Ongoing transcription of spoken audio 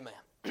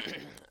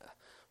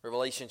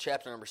Revelation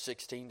chapter number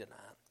 16 tonight.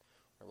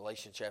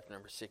 Revelation chapter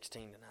number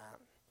 16 tonight.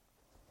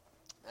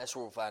 That's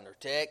where we'll find our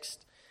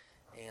text.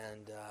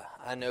 And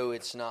I know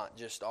it's not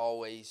just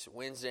always.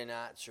 Wednesday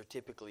nights are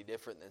typically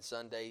different than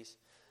Sundays.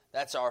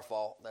 That's our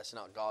fault. That's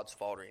not God's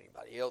fault or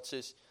anybody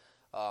else's.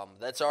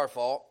 That's our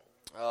fault.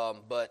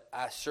 But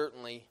I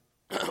certainly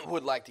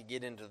would like to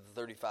get into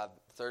the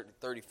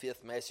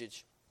 35th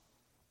message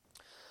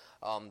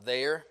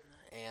there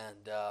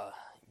and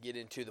get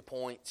into the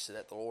points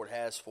that the Lord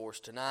has for us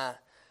tonight.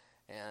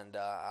 And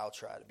I'll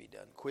try to be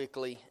done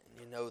quickly. And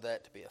you know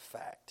that to be a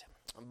fact.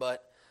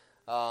 But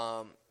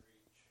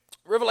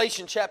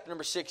Revelation chapter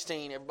number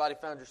 16. Everybody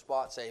found your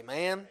spot? Say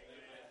amen. Amen.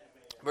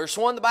 Verse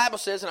 1, the Bible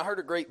says, "And I heard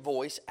a great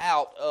voice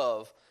out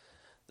of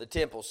the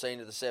temple saying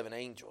to the seven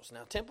angels."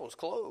 Now, temple is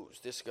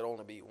closed. This could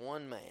only be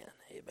one man.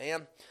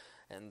 Amen.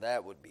 And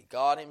that would be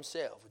God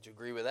himself. Would you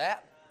agree with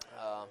that?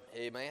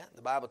 Amen.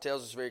 The Bible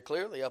tells us very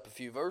clearly, up a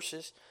few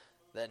verses,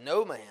 that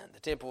no man, the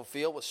temple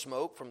filled with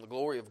smoke from the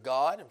glory of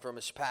God and from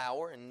his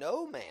power, and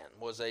no man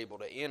was able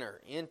to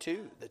enter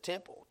into the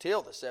temple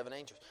till the seven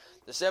angels.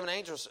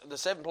 The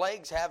seven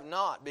plagues have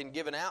not been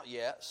given out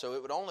yet, so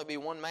it would only be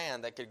one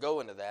man that could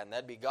go into that, and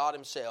that'd be God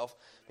himself,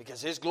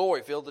 because his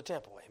glory filled the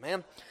temple.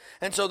 Amen.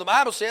 And so the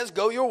Bible says,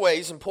 "Go your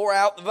ways and pour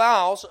out the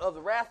vials of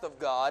the wrath of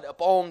God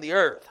upon the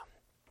earth."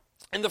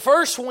 And the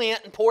first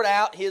went and poured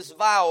out his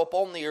vial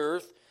upon the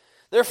earth.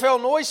 There fell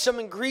noisome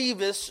and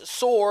grievous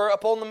sore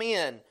upon the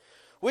men,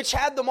 which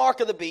had the mark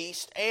of the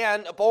beast,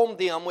 and upon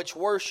them which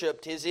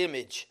worshipped his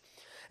image.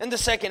 And the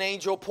second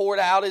angel poured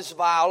out his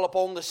vial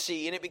upon the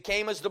sea, and it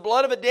became as the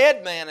blood of a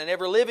dead man, and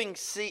every living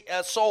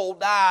soul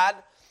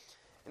died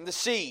in the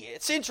sea.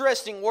 It's an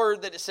interesting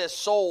word that it says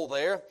soul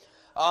there.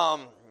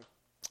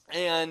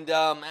 And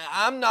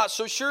I'm not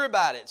so sure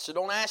about it, so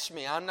don't ask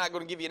me. I'm not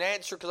going to give you an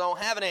answer because I don't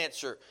have an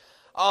answer.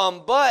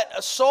 But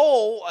a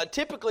soul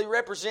typically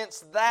represents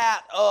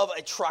that of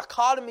a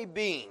trichotomy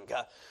being,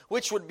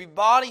 which would be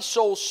body,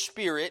 soul,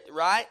 spirit,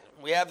 right?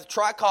 We have the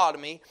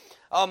trichotomy.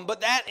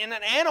 But that in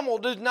an animal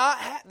does not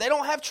they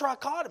don't have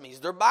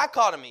trichotomies. They're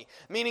bichotomy,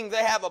 meaning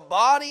they have a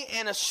body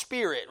and a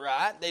spirit,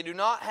 right? They do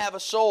not have a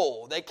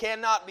soul. They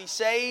cannot be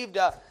saved.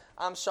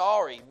 I'm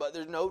sorry, but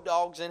there's no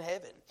dogs in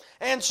heaven.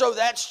 And so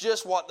that's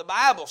just what the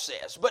Bible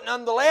says. But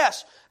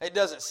nonetheless, it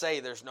doesn't say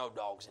there's no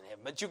dogs in heaven.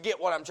 But you get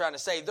what I'm trying to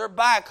say. They're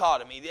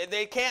bichotomy.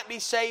 They can't be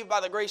saved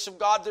by the grace of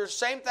God. They're the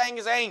same thing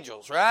as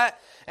angels, right?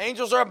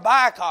 Angels are a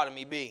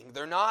bichotomy being.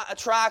 They're not a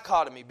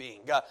trichotomy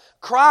being.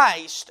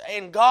 Christ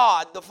and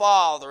God the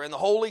Father and the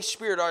Holy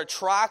Spirit are a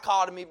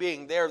trichotomy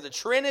being. They are the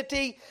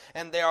Trinity,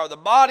 and they are the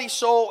body,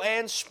 soul,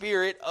 and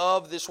spirit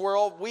of this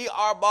world. We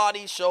are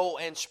body, soul,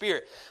 and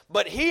spirit.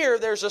 But here,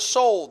 there's a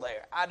soul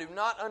there. I do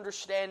not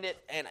understand it,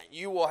 and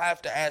you will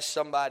have to ask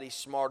somebody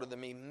smarter than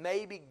me.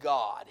 Maybe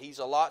God. He's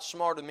a lot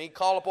smarter than me.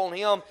 Call upon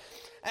Him.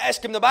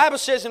 Ask Him. The Bible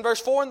says in verse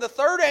 4, "And the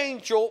third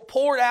angel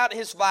poured out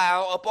his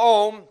vial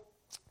upon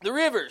the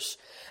rivers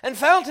and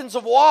fountains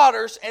of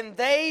waters, and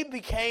they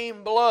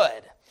became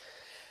blood.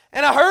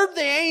 And I heard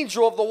the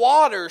angel of the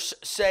waters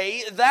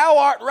say, Thou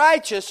art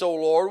righteous, O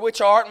Lord,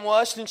 which art and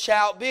wast and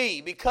shalt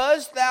be,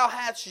 because thou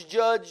hast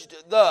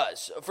judged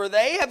thus. For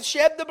they have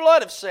shed the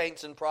blood of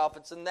saints and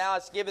prophets, and thou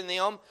hast given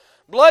them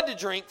blood to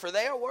drink, for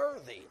they are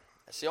worthy."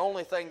 That's the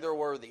only thing they're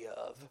worthy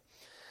of.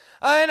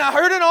 And I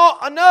heard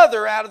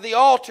another out of the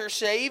altar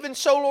say, "Even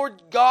so,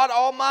 Lord God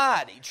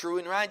Almighty, true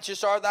and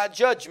righteous are thy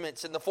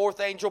judgments." And the fourth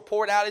angel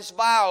poured out his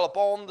vial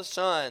upon the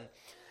sun,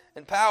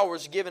 and power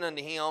was given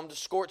unto him to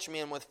scorch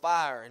men with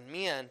fire, and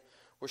men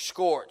were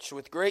scorched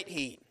with great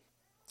heat,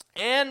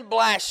 and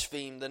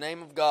blasphemed the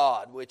name of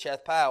God, which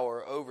hath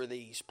power over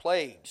these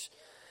plagues.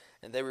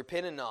 And they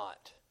repented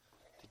not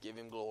to give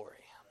him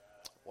glory.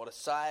 What a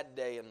sad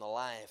day in the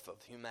life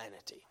of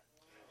humanity,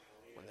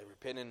 when they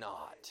repented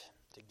not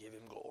to give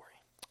him glory.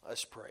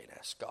 Let's pray and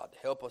ask God to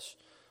help us.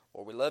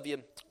 Lord, we love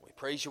you. We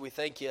praise you. We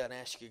thank you, and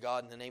ask you,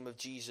 God, in the name of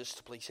Jesus,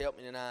 to please help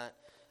me tonight.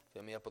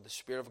 Fill me up with the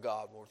Spirit of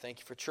God. Lord, thank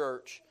you for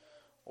church.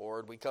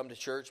 Lord, we come to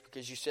church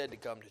because you said to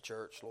come to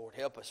church. Lord,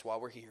 help us while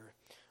we're here.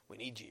 We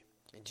need you.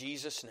 In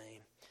Jesus'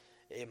 name,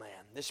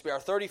 amen. This will be our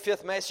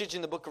 35th message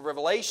in the book of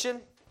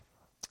Revelation.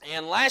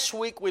 And last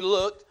week we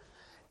looked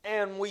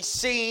and we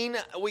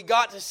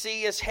got to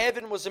see as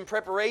heaven was in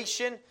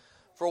preparation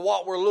for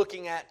what we're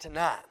looking at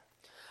tonight.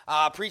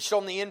 I preached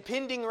on the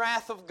impending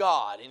wrath of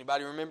God.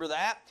 Anybody remember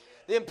that?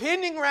 The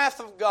impending wrath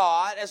of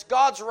God, as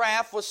God's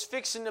wrath was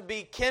fixing to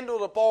be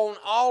kindled upon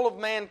all of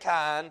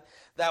mankind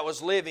that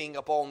was living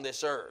upon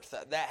this earth,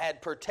 that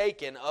had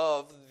partaken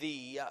of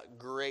the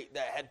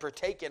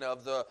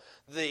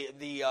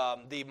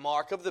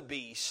mark of the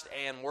beast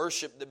and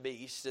worshiped the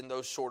beast and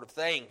those sort of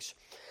things.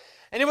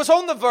 And it was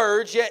on the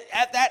verge, yet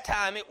at that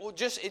time it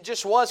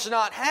just was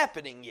not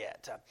happening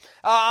yet.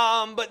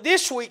 But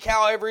this week,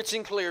 however, it's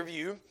in clear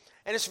view.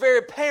 And it's very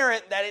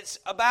apparent that it's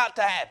about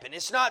to happen.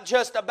 It's not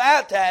just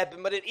about to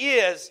happen, but it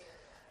is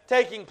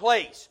taking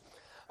place.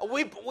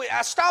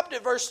 I stopped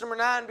at verse number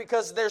 9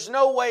 because there's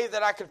no way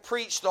that I could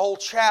preach the whole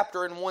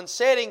chapter in one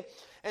setting.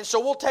 And so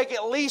we'll take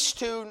at least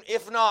 2,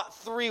 if not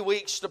 3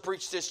 weeks to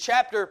preach this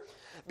chapter,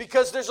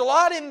 because there's a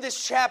lot in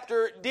this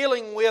chapter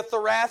dealing with the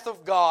wrath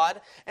of God,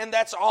 and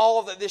that's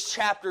all that this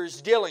chapter is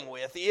dealing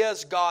with,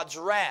 is God's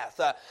wrath.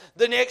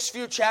 The next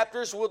few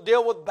chapters will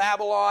deal with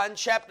Babylon.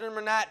 Chapter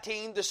number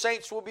 19, the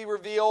saints will be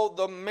revealed,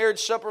 the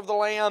marriage supper of the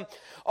Lamb.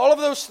 All of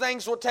those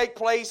things will take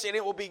place, and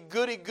it will be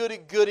goody, goody,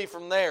 goody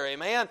from there.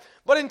 Amen?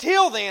 But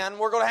until then,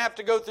 we're going to have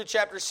to go through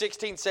chapters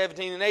 16,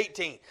 17, and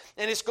 18.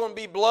 And it's going to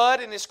be blood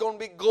and it's going to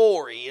be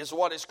glory is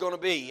what it's going to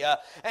be.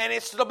 And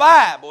it's the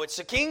Bible. It's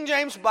the King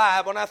James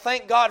Bible, and I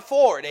thank God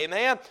for it.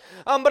 Amen?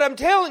 But I'm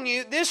telling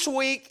you, this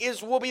week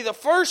will be the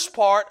first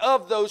part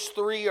of those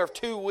 3 or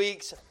 2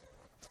 weeks.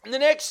 In the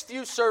next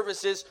few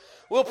services,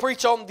 we'll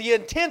preach on the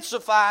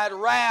intensified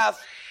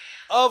wrath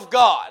of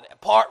God.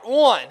 Part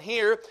 1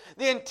 here,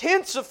 the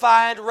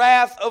intensified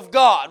wrath of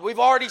God. We've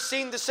already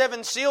seen the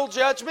 7 seal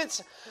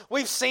judgments.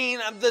 We've seen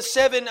the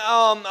 7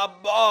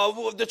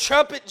 the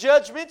trumpet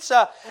judgments,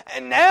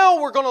 and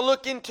now we're going to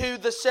look into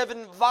the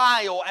 7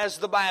 vial, as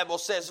the Bible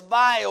says,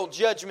 vial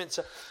judgments.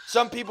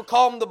 Some people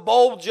call them the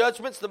bowl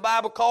judgments. The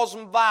Bible calls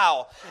them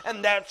vial,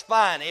 and that's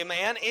fine.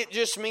 Amen. It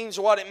just means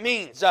what it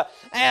means.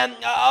 And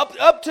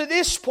up to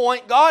this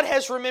point, God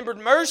has remembered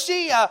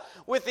mercy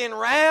within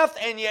wrath,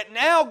 and yet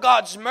now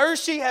God's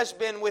mercy has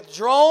been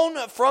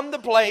withdrawn from the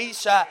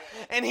place,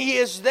 and He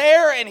is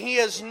there, and He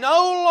is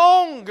no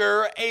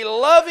longer a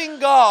loving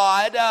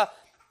God,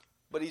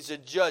 but He's a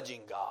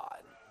judging God.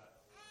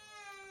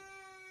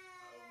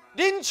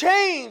 Didn't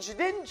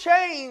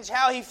change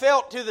how He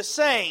felt to the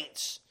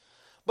saints,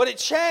 but it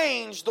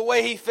changed the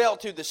way He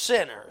felt to the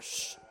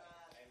sinners.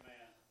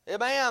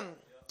 Amen.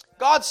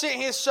 God sent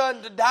His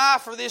Son to die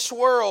for this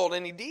world,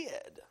 and He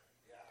did.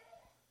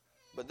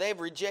 But they've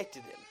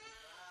rejected Him.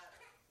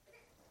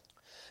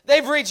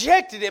 They've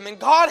rejected Him, and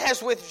God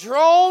has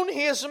withdrawn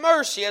His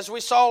mercy. As we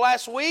saw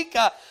last week,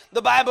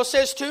 the Bible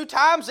says 2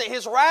 times that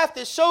His wrath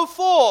is so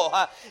full.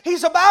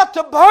 He's about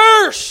to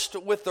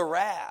burst with the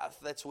wrath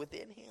that's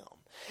within Him.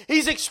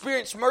 He's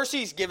experienced mercy,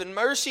 He's given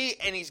mercy,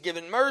 and He's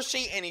given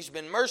mercy, and He's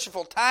been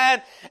merciful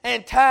time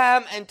and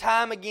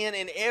time again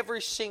in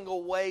every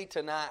single way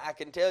tonight. I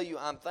can tell you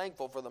I'm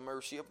thankful for the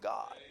mercy of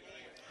God.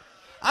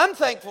 I'm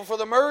thankful for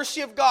the mercy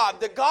of God.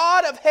 The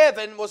God of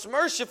heaven was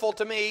merciful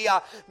to me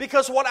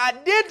because what I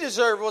did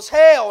deserve was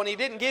hell, and He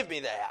didn't give me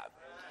that.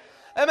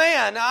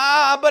 Amen.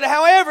 But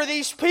however,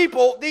 these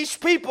people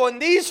in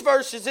these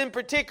verses in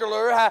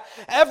particular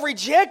have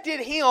rejected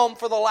Him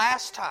for the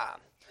last time.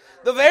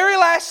 The very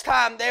last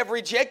time they have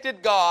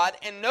rejected God,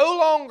 and no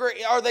longer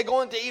are they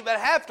going to even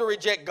have to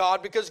reject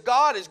God because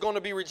God is going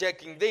to be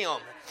rejecting them.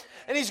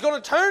 And He's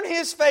going to turn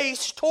His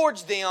face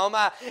towards them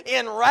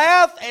in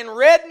wrath and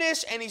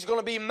redness, and He's going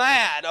to be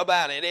mad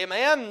about it.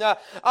 Amen.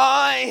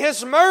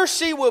 His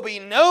mercy will be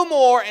no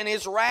more, and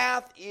His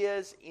wrath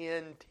is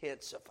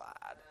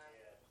intensified.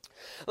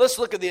 Let's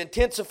look at the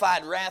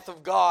intensified wrath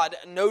of God.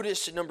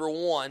 Notice number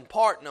 1,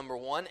 part number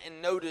 1,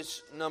 and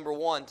notice number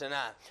 1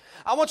 tonight.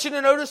 I want you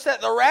to notice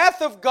that the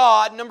wrath of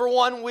God, number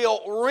 1,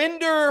 will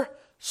render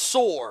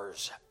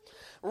sores.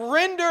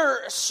 Render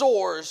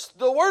sores.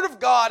 The Word of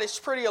God is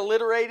pretty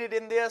alliterated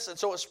in this, and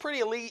so it's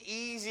pretty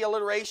easy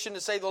alliteration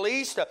to say the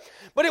least.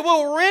 But it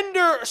will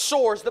render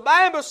sores. The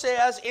Bible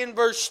says in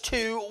verse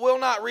 2, we'll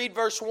not read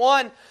verse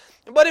 1,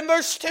 but in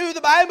verse 2,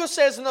 the Bible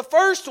says, "And the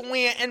first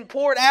went and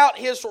poured out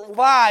his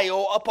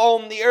vial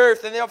upon the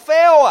earth, and there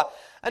fell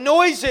a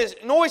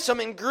noisome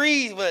and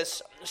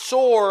grievous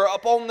sore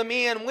upon the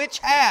men which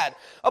had."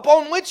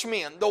 Upon which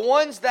men? The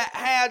ones that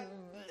had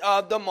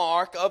the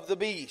mark of the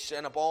beast,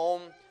 and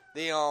upon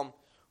them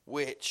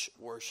which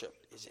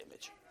worshiped His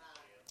image.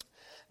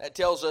 That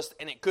tells us,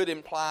 and it could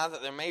imply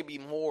that there may be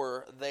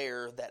more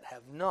there that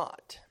have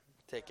not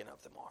taken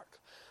up the mark.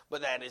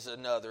 But that is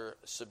another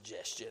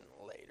suggestion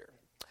later.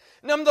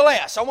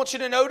 Nonetheless, I want you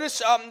to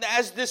notice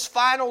as this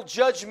final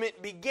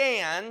judgment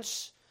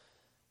begins,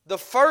 the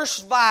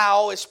first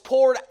vial is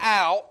poured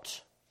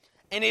out,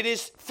 and it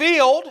is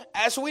filled,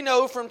 as we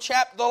know from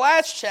the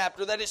last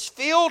chapter, that it's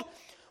filled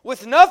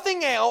with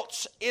nothing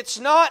else. It's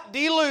not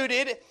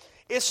diluted.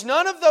 It's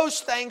none of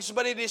those things,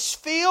 but it is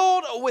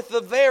filled with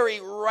the very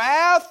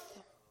wrath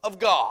of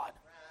God.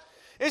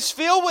 It's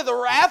filled with the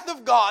wrath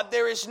of God.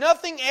 There is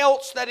nothing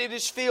else that it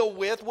is filled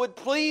with. Would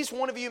please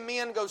one of you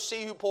men go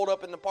see who pulled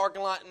up in the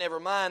parking lot? Never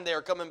mind, they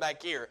are coming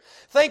back here.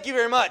 Thank you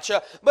very much.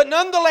 But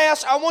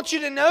nonetheless, I want you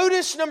to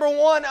notice, number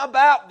 1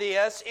 about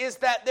this, is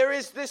that there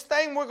is this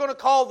thing we're going to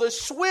call the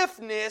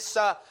swiftness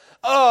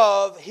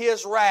of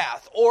His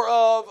wrath, or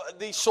of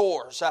the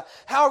sores.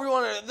 However you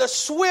want to, the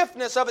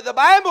swiftness of it. The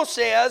Bible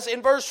says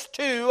in verse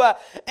 2,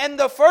 "And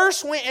the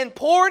first went and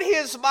poured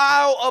his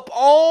vial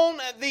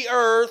upon the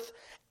earth,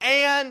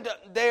 and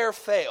there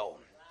fell."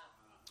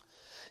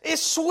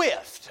 It's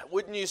swift,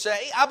 wouldn't you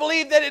say? I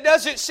believe that it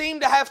doesn't seem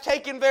to have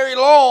taken very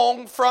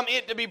long from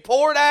it to be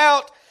poured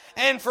out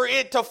and for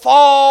it to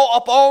fall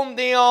upon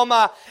them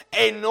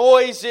a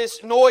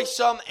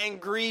noisome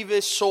and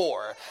grievous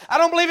sore. I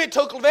don't believe it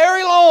took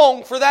very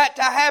long for that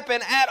to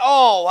happen at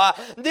all.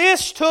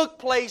 This took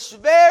place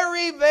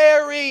very,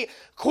 very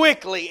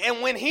quickly.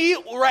 And when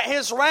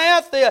his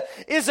wrath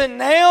is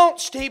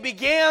announced, he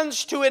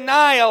begins to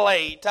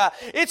annihilate.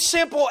 It's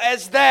simple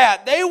as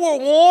that. They were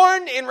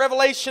warned in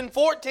Revelation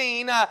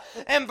 14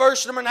 and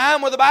verse number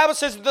 9, where the Bible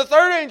says, the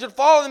third angel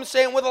followed them,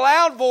 saying with a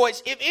loud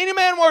voice, if any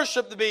man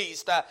worship the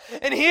beast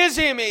and his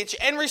image,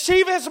 and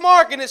receive his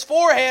mark in his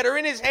forehead or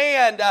in his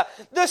hand,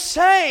 the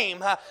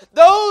same,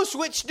 those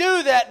which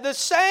do that, the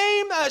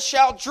same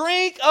shall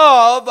drink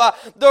of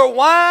the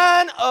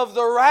wine of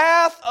the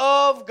wrath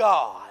of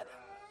God.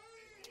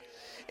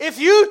 If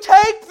you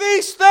take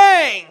these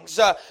things,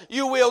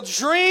 you will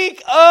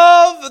drink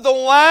of the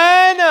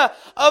wine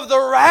of the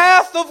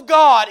wrath of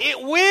God.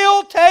 It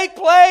will take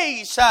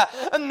place.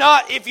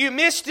 Not if you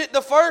missed it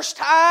the first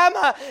time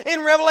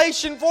in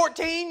Revelation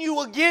 14, you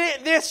will get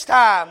it this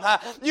time.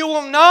 You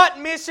will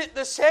not miss it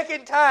the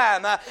second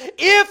time.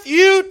 If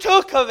you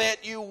took of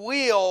it, you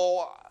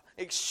will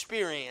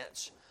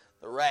experience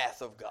the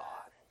wrath of God.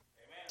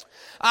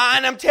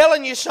 And I'm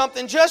telling you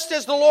something, just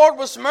as the Lord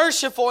was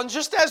merciful and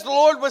just as the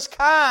Lord was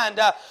kind,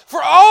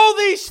 for all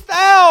these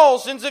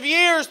thousands of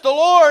years the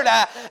Lord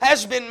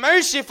has been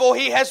merciful,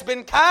 He has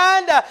been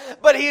kind,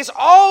 but He has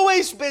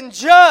always been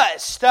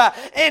just.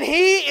 And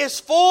He is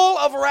full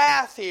of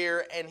wrath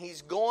here, and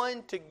He's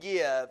going to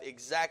give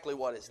exactly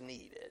what is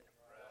needed.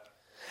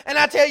 And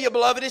I tell you,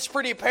 beloved, it's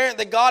pretty apparent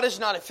that God is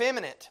not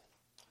effeminate.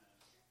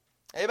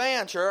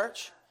 Amen,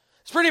 church.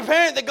 It's pretty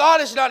apparent that God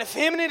is not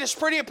effeminate. It's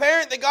pretty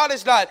apparent that God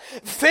is not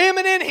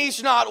feminine.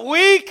 He's not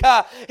weak.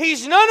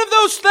 He's none of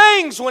those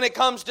things when it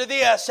comes to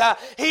this.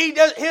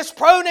 His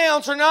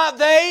pronouns are not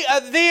they,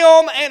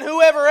 them, and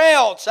whoever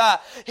else.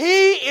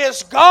 He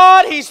is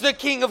God. He's the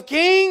King of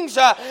Kings.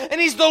 And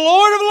He's the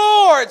Lord of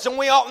Lords. And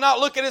we ought not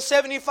look at a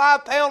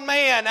 75-pound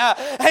man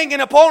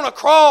hanging upon a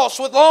cross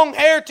with long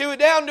hair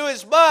down to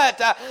his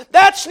butt.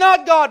 That's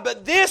not God.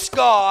 But this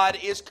God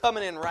is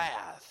coming in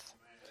wrath.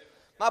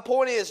 My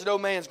point is, no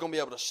man's going to be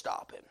able to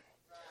stop Him.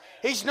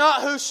 He's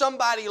not who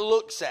somebody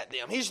looks at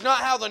them. He's not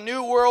how the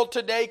new world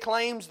today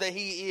claims that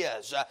He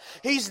is.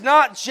 He's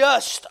not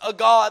just a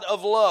God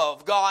of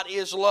love. God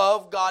is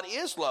love. God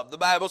is love. The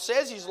Bible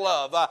says He's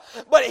love.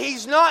 But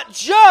He's not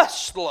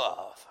just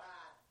love.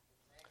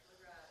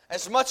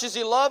 As much as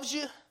He loves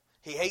you,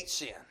 He hates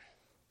sin.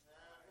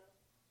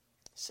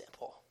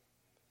 Simple.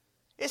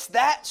 It's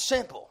that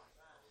simple.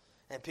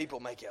 And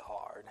people make it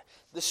hard.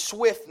 The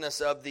swiftness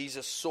of these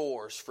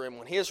sores, friend,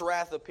 when His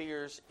wrath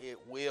appears, it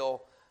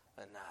will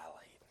annihilate.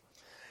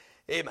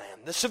 Amen.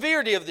 The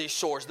severity of these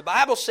sores. The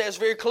Bible says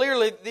very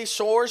clearly these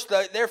sores,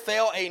 there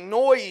fell a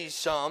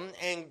noisome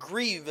and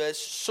grievous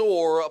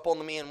sore upon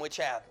the men which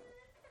have them.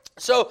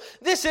 So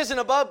this isn't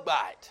a bug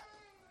bite.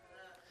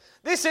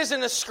 This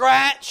isn't a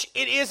scratch.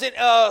 It isn't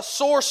a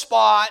sore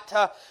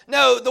spot.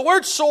 No, the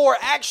word sore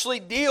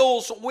actually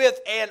deals with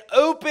an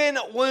open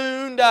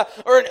wound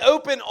or an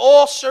open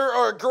ulcer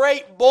or a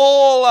great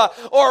bull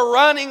or a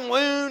running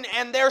wound.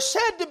 And there's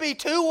said to be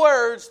two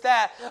words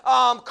that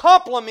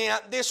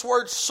complement this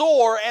word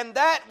sore, and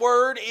that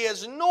word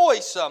is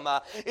noisome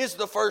is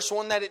the first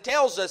one that it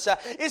tells us.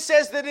 It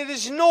says that it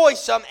is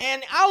noisome.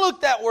 And I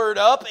looked that word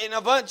up in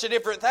a bunch of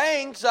different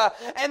things,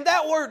 and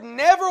that word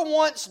never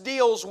once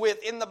deals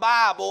with in the Bible.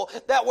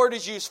 That word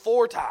is used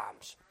 4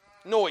 times.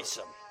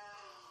 Noisome.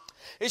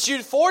 It's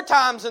used 4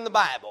 times in the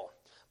Bible.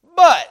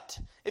 But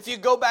if you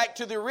go back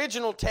to the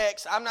original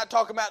text, I'm not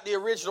talking about the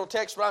original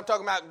text, but I'm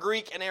talking about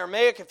Greek and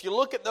Aramaic. If you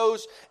look at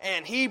those,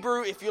 and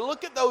Hebrew, if you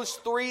look at those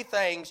 3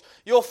 things,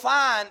 you'll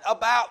find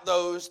about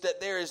those that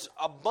there is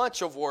a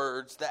bunch of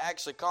words that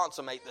actually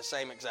consummate the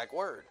same exact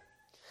word.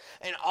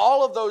 And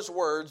all of those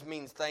words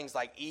means things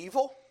like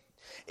evil.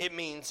 It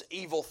means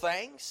evil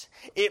things.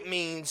 It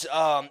means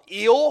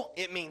ill.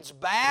 It means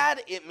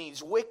bad. It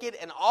means wicked.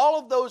 And all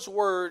of those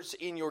words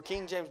in your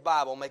King James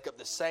Bible make up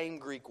the same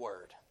Greek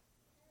word.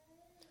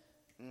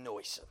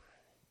 Noisome.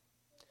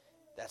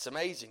 That's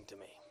amazing to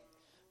me.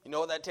 You know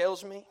what that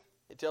tells me?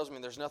 It tells me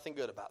there's nothing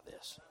good about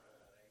this.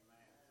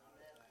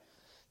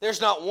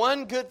 There's not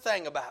one good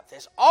thing about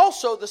this.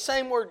 Also, the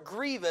same word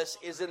grievous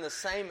is in the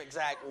same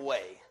exact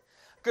way.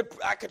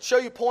 I could show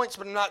you points,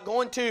 but I'm not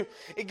going to.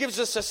 It gives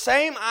us the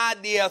same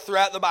idea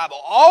throughout the Bible.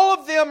 All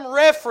of them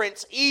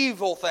reference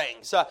evil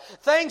things.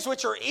 Things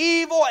which are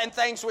evil and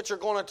things which are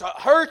going to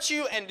hurt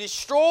you and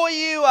destroy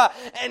you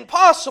and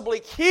possibly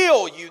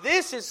kill you.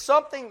 This is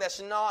something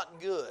that's not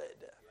good.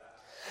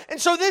 And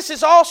so this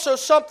is also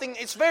something,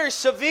 it's very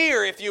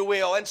severe, if you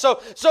will. And so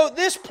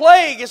this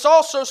plague is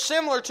also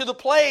similar to the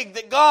plague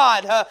that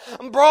God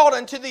brought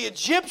unto the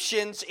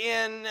Egyptians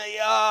in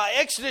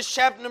Exodus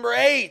chapter number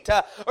 8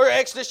 or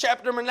Exodus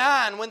chapter number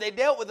 9 when they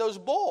dealt with those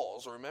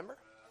bulls, remember?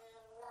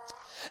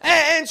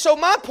 And so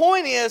my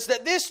point is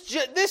that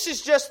this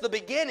is just the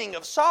beginning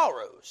of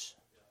sorrows.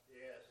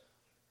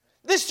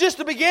 This is just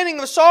the beginning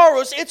of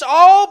sorrows. It's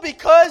all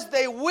because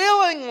they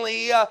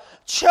willingly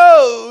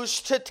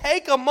chose to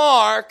take a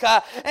mark,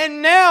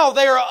 and now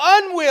they are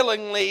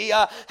unwillingly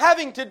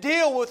having to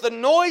deal with a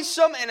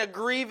noisome and a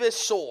grievous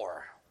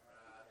sore.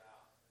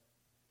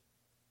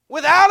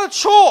 without a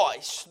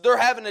choice, they're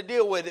having to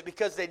deal with it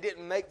because they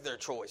didn't make their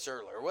choice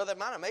earlier. Well, they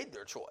might have made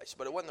their choice,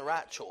 but it wasn't the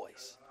right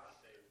choice.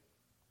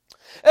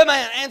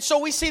 Amen. And so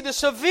we see the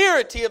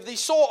severity of these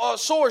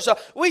sores.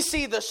 We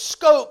see the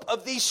scope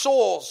of these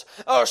sores.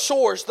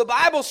 The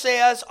Bible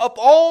says,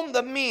 upon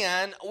the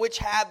men which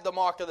had the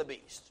mark of the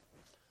beast.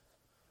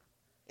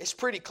 It's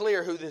pretty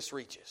clear who this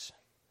reaches.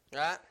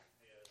 Right?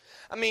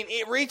 I mean,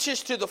 it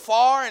reaches to the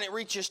far, and it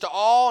reaches to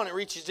all, and it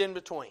reaches in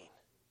between.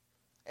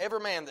 Every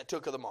man that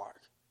took of the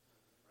mark.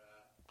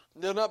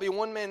 There'll not be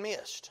one man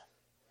missed.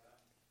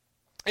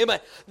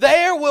 Amen.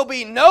 There will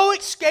be no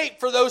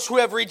escape for those who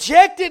have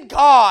rejected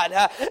God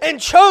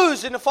and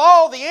chosen to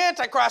follow the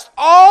Antichrist.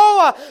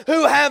 All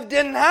who have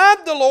denied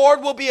the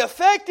Lord will be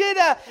affected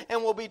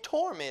and will be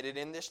tormented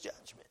in this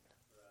judgment.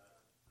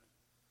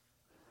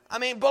 I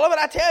mean, beloved,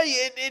 I tell you,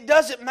 it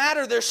doesn't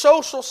matter their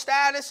social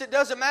status. It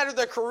doesn't matter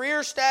their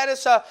career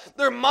status,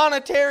 their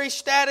monetary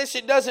status.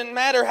 It doesn't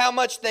matter how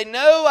much they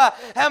know,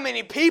 how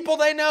many people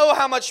they know,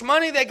 how much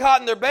money they got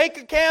in their bank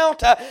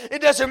account.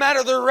 It doesn't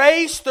matter their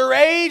race, their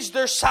age,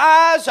 their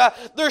size,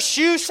 their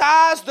shoe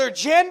size, their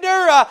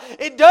gender.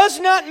 It does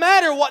not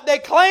matter what they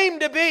claim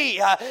to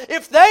be.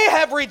 If they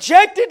have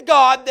rejected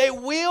God, they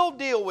will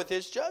deal with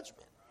His judgment.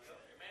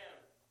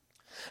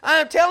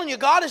 I'm telling you,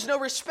 God is no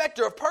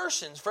respecter of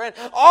persons, friend.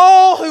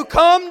 All who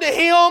come to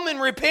Him in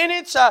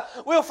repentance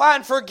will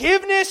find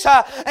forgiveness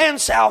and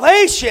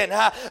salvation,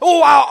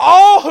 while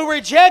all who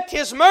reject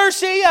His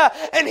mercy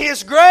and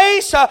His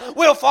grace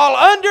will fall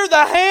under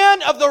the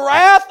hand of the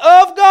wrath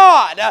of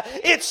God.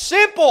 It's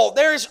simple.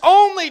 There's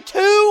only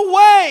two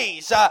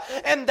ways,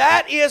 and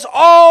that is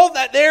all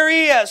that there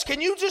is.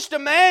 Can you just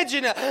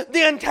imagine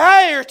the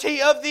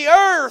entirety of the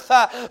earth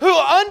who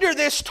under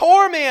this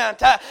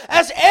torment,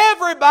 as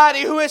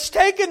everybody who has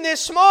taken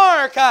this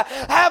mark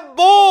have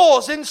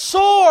bulls and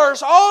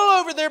sores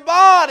all over their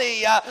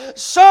body.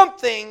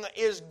 Something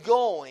is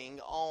going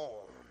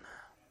on.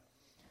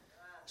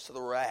 So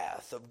the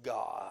wrath of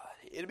God.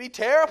 It'll be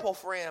terrible,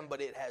 friend, but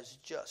it has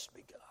just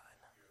begun.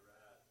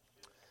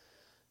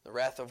 The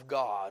wrath of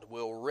God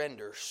will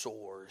render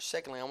sores.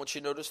 Secondly, I want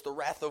you to notice the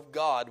wrath of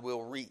God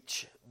will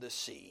reach the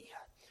sea.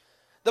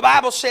 The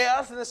Bible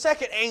says, and the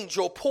second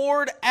angel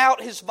poured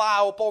out his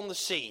vial upon the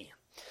sea.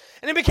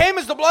 And it became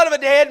as the blood of a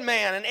dead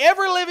man, and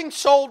every living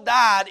soul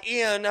died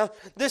in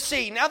the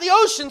sea. Now, the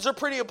oceans are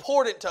pretty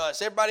important to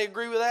us. Everybody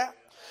agree with that?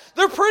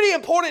 They're pretty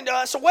important to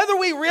us. So whether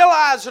we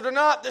realize it or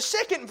not, the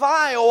second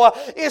vial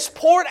is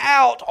poured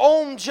out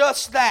on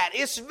just that.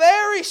 It's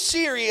very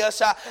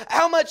serious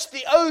how much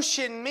the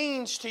ocean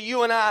means to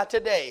you and I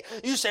today.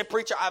 You say,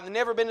 preacher, I've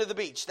never been to the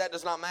beach. That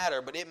does not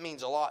matter, but it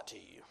means a lot to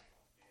you.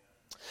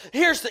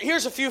 Here's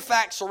a few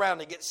facts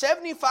surrounding it.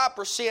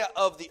 75%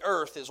 of the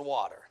earth is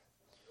water.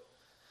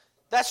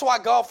 That's why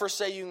golfers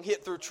say you can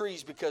hit through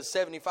trees, because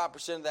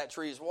 75% of that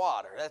tree is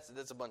water.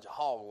 That's a bunch of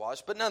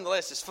hogwash, but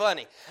nonetheless, it's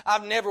funny.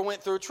 I've never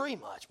went through a tree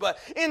much. But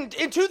in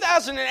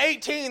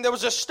 2018, there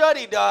was a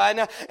study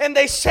done, and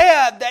they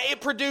said that it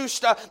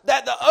produced, that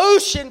the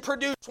ocean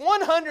produced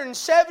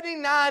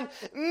 179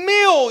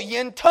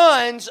 million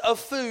tons of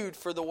food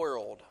for the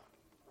world.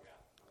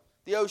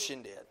 The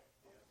ocean did.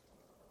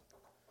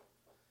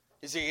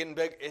 Is it getting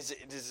big? Does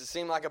it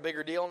seem like a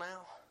bigger deal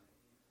now?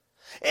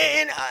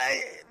 And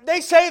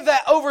they say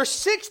that over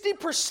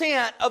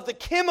 60% of the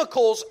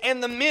chemicals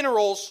and the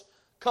minerals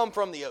come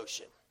from the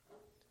ocean.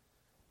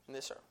 And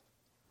this earth.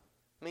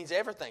 It means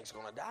everything's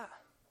going to die.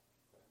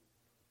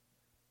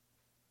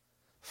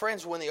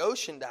 Friends, when the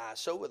ocean dies,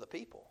 so will the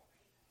people.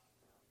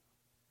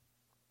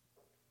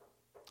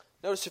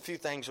 Notice a few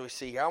things we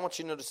see here. I want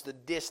you to notice the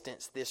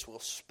distance this will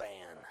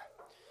span.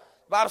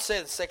 The Bible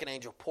says the second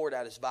angel poured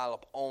out his vial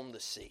up on the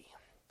sea.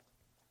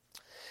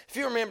 If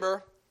you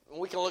remember,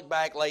 we can look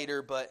back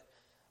later, but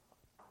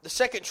the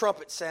second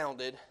trumpet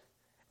sounded,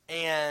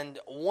 and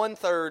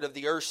 1/3 of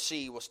the earth's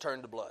sea was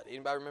turned to blood.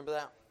 Anybody remember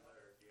that?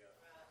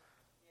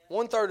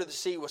 1/3 of the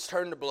sea was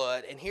turned to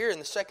blood, and here in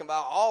the second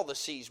vial, all the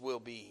seas will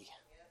be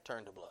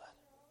turned to blood.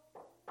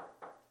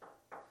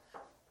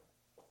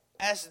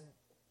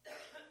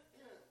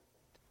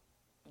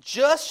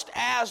 Just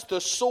as the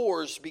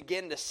sores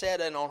begin to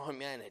set in on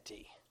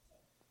humanity,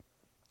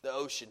 the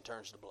ocean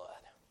turns to blood.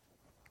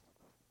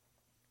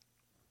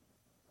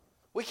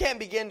 We can't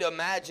begin to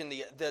imagine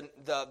the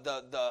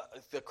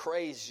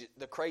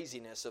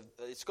craziness of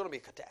it's going to be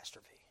a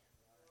catastrophe.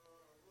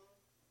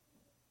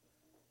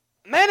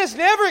 Man has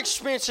never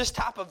experienced this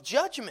type of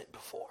judgment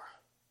before.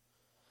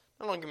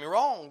 Now, don't get me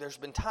wrong, there's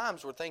been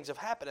times where things have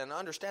happened, and I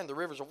understand the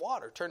rivers of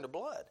water turn to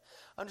blood.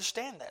 I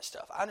understand that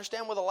stuff. I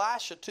understand with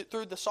Elisha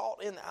threw the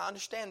salt in there. I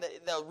understand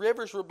that the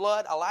rivers were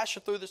blood. Elisha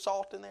threw the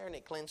salt in there and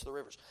it cleansed the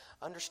rivers.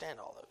 I understand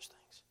all those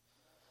things.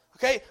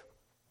 Okay?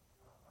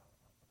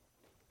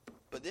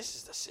 But this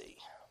is the sea.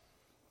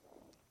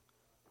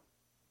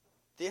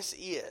 This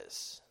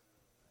is,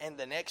 and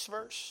the next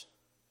verse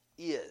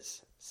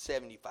is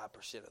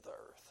 75% of the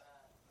earth.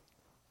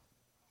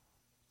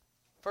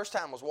 First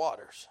time was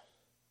waters,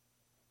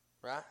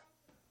 right?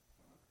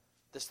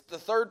 The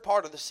third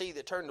part of the sea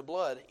that turned to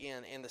blood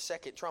in the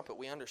second trumpet,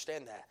 we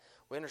understand that.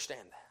 We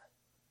understand that.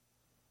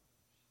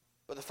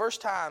 But the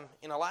first time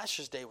in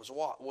Elisha's day was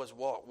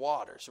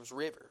waters. It was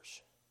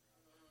rivers.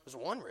 It was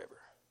one river.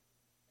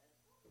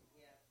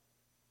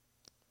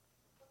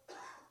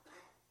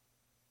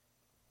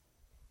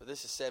 But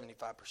this is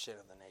 75%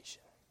 of the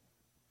nation.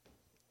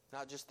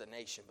 Not just the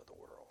nation, but the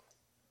world.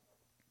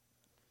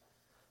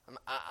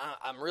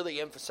 I'm really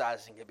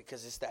emphasizing it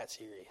because it's that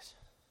serious.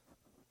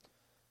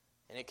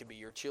 And it could be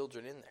your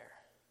children in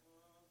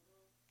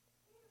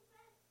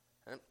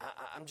there.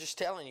 I'm just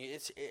telling you,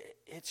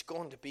 it's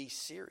going to be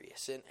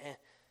serious. And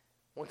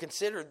when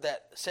considered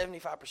that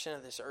 75%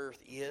 of this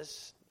earth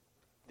is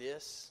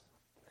this,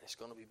 it's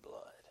going to be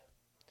blood.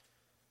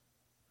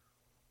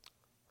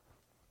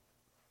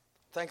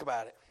 Think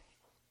about it.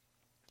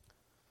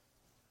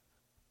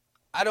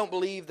 I don't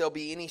believe there'll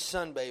be any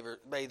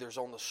sunbathers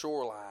on the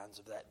shorelines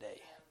of that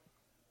day.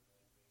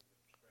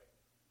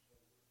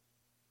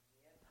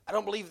 I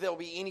don't believe there'll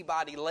be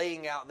anybody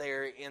laying out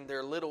there in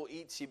their little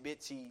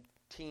itsy-bitsy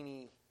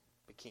teeny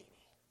bikini.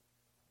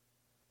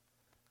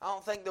 I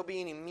don't think there'll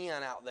be any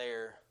men out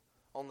there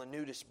on the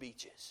nudist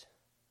beaches.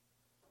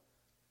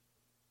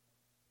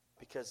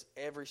 Because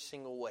every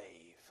single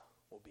wave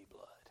will be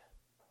blood.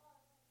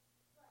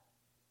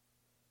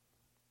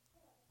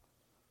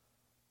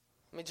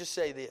 Let me just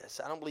say this.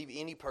 I don't believe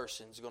any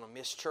person is going to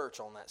miss church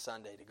on that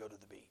Sunday to go to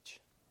the beach.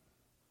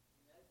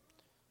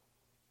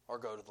 Or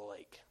go to the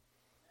lake.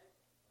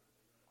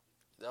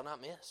 They'll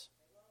not miss.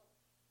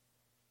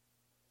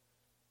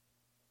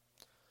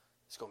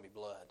 It's going to be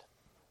blood.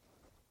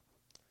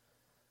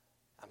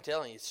 I'm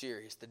telling you, it's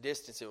serious. The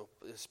distance it will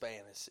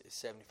span is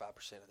 75%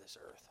 of this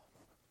earth.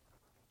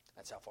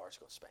 That's how far it's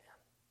going to span.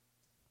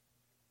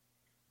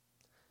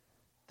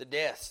 The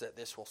deaths that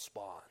this will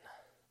spawn.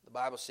 The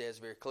Bible says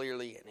very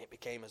clearly, and it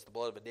became as the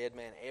blood of a dead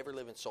man. Every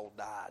living soul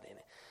died in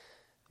it.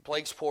 The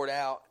plagues poured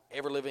out.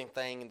 Every living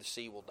thing in the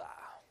sea will die.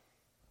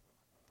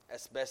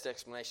 That's the best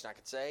explanation I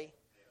could say.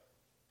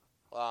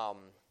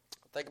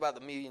 Think about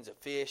the millions of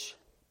fish,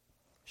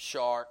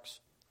 sharks,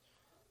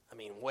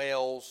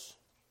 whales,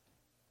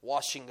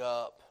 washing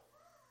up.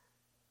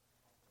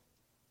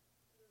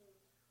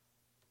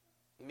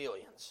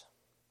 Millions.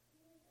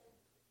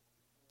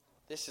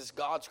 This is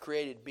God's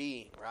created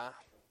being, right?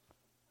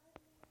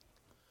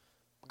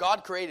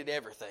 God created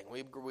everything. We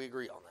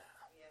agree on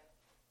that.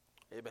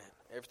 Yeah. Amen.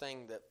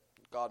 Everything that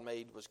God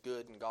made was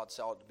good, and God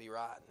saw it to be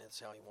right, and that's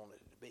how He wanted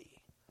it to be.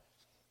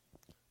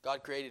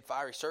 God created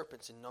fiery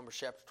serpents in Numbers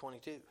chapter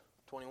 22,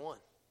 21.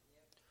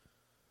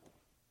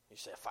 You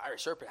say, a fiery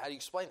serpent, how do you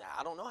explain that?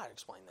 I don't know how to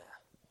explain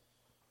that.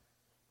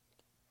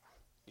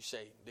 You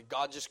say, did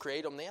God just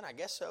create them then? I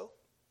guess so.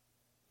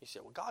 You say,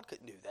 well, God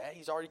couldn't do that.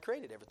 He's already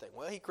created everything.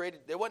 Well,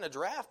 there wasn't a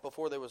giraffe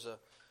before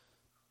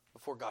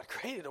God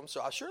created them,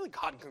 so surely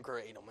God can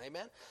create them,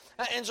 amen?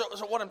 And so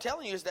what I'm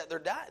telling you is that they're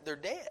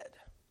dead.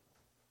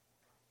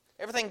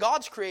 Everything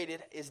God's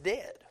created is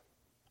dead.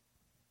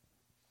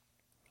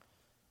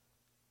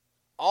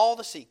 All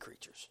the sea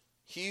creatures,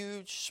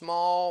 huge,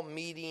 small,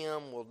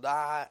 medium, will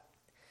die,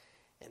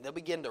 and they'll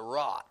begin to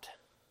rot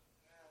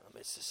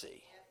amidst the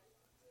sea.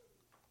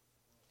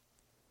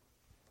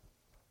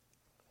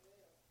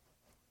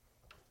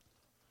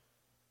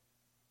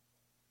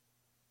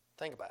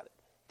 Think about it.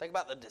 Think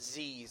about the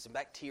disease and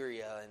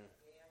bacteria,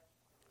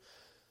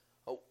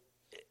 and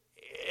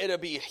it'll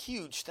be a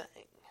huge thing.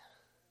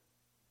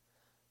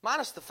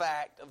 Minus the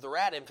fact of the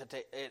rat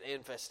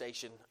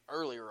infestation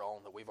earlier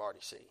on that we've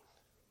already seen.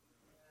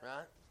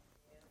 Right?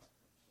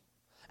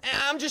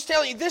 And I'm just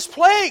telling you, this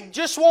plague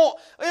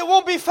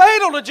won't be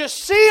fatal to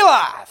just sea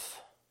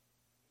life.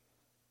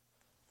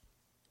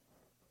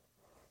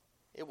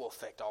 It will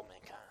affect all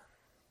mankind.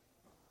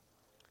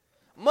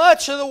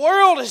 Much of the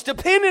world is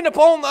dependent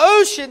upon the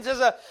oceans as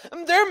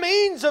their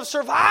means of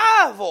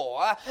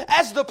survival.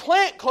 As the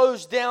plant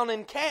closed down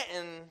in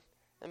Canton,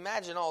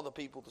 imagine all the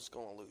people that's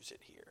going to lose it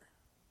here.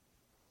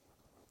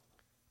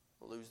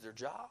 Lose their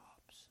jobs.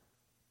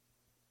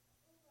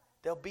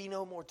 There'll be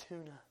no more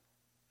tuna.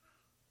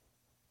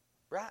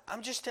 Right?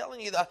 I'm just telling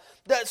you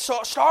that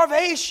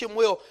starvation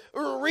will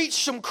reach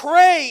some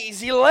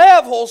crazy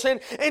levels,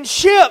 and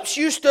ships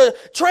used to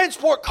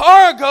transport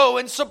cargo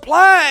and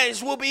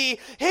supplies will be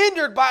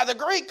hindered by the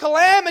great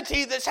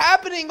calamity that's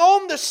happening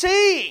on the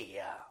sea.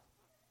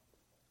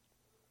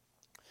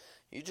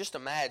 You just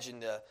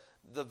imagine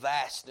the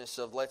vastness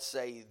of, let's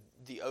say,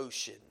 the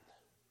ocean,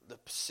 the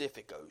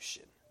Pacific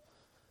Ocean.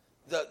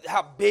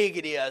 How big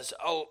it is.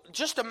 Oh,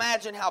 just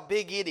imagine how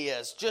big it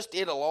is. Just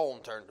it alone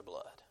turned to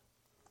blood.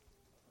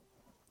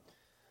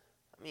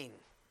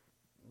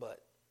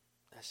 But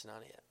that's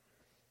not it.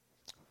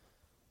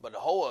 But the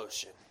whole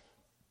ocean,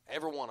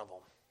 every one of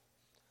them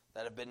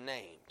that have been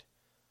named,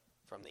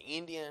 from the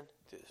Indian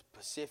to the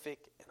Pacific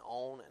and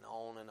on and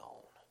on and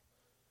on,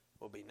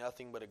 will be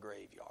nothing but a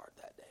graveyard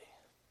that day.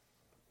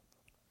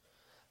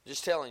 I'm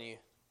just telling you,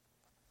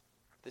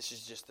 this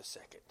is just the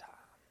second time.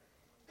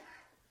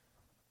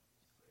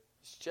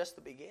 It's just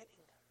the beginning.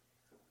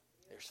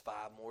 There's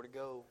 5 more to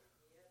go.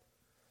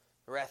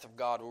 The wrath of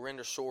God will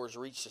render sores,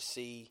 reach the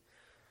sea.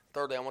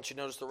 Thirdly, I want you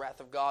to notice the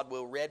wrath of God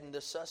will redden the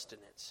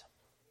sustenance.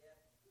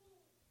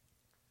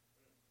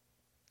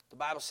 The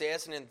Bible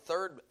says, and then the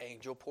third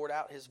angel poured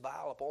out his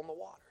vial upon the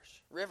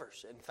waters,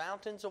 rivers, and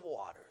fountains of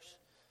waters,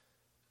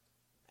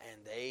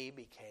 and they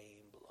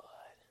became blood.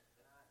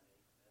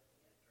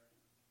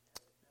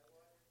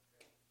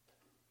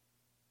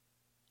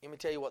 Let me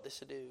tell you what this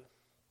will do.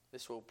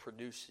 This will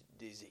produce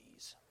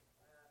disease.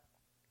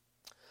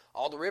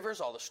 All the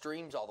rivers, all the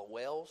streams, all the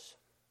wells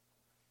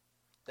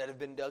that have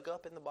been dug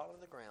up in the bottom of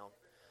the ground.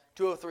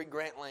 203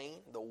 Grant Lane,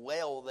 the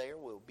well there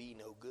will be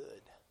no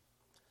good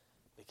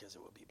because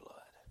it will be blood.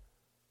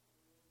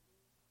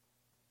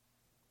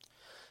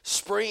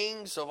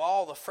 Springs of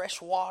all the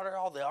fresh water,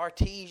 all the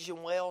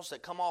artesian wells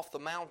that come off the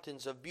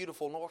mountains of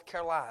beautiful North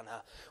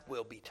Carolina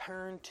will be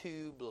turned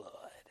to blood.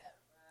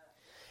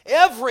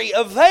 Every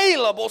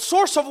available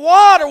source of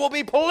water will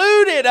be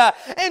polluted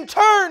and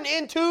turned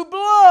into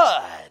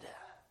blood.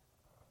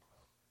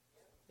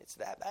 It's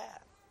that bad.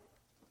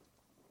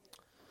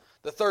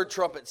 The third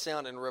trumpet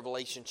sounded in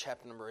Revelation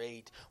chapter number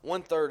 8.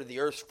 1/3 of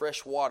the earth's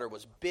fresh water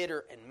was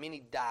bitter, and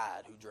many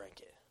died who drank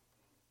it.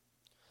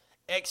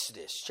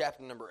 Exodus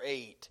chapter number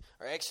 8,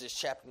 or Exodus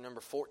chapter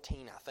number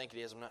 14, I think it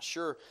is, I'm not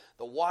sure.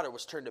 The water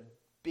was turned to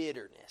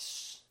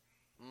bitterness.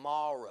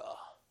 Mara,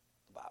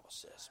 the Bible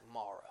says.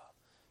 Mara.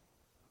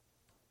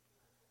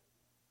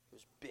 It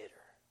was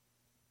bitter.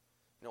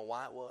 You know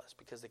why it was?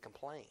 Because they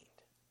complained.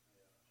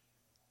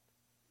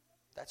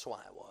 That's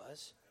why it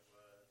was.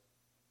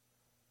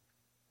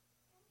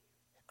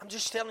 I'm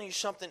just telling you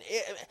something.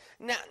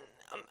 Now,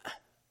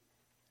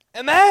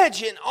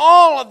 imagine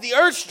all of the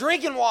earth's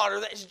drinking water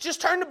that's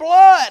just turned to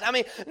blood. I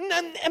mean,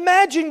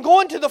 imagine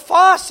going to the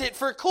faucet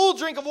for a cool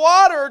drink of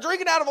water or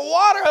drinking out of a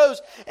water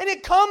hose and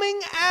it coming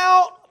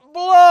out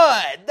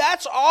blood.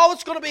 That's all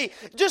it's going to be.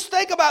 Just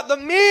think about the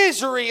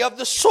misery of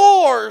the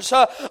sores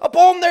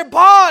upon their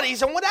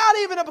bodies, and without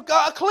even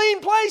a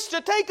clean place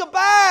to take a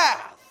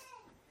bath.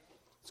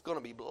 It's going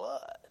to be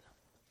blood.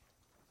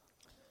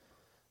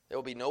 There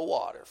will be no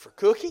water for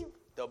cooking.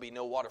 There will be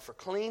no water for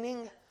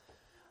cleaning.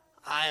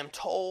 I am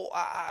told,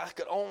 I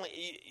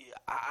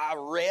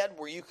read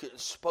where you could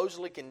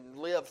supposedly can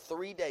live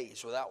 3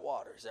 days without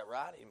water. Is that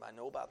right? Anybody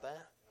know about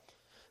that?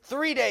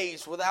 3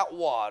 days without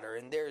water,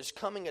 and there is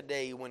coming a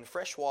day when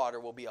fresh water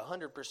will be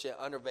 100%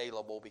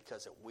 unavailable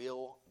because it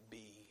will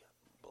be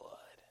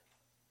blood.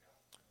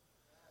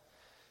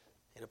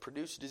 It'll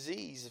produce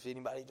disease if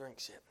anybody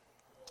drinks it.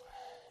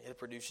 It'll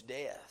produce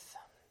death.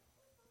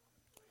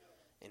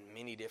 In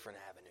many different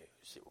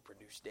avenues, it will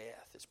produce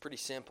death. It's pretty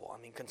simple. I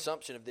mean,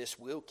 consumption of this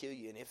will kill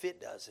you, and if it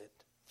doesn't,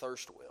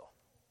 thirst will.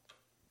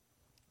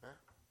 Huh?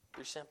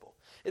 Pretty simple.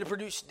 It'll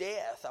produce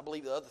death. I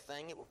believe the other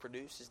thing it will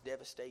produce is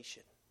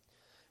devastation.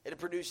 It'll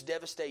produce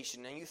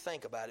devastation. Now, you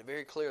think about it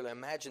very clearly.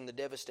 Imagine the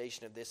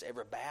devastation of this.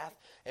 Every bath,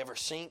 every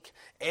sink,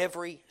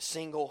 every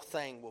single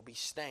thing will be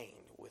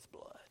stained with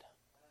blood.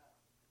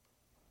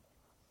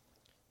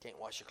 Can't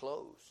wash your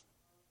clothes.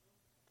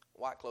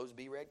 White clothes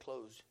be red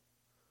clothes.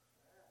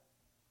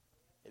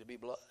 It'll be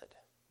blood.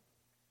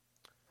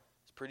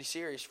 It's pretty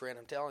serious, friend.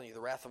 I'm telling you, the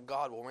wrath of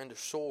God will render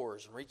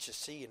sores and reach the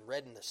sea and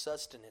redden the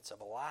sustenance of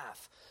a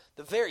life.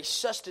 The very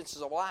sustenance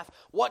of life.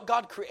 What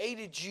God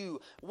created you,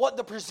 what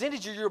the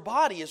percentage of your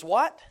body is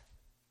what?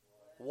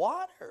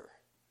 Water.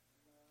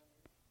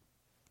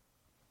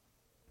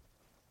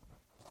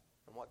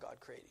 And what God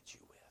created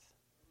you with.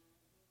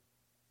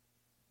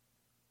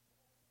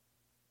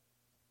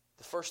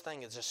 The first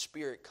thing is the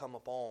Spirit come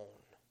upon.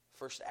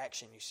 First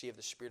action you see of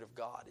the Spirit of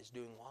God is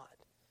doing what?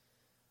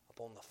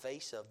 Upon the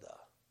face of the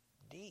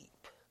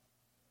deep.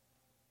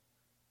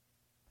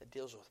 It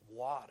deals with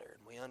water,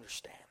 and we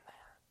understand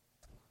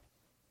that.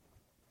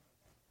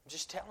 I'm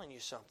just telling you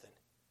something.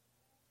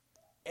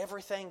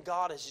 Everything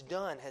God has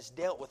done has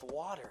dealt with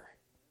water.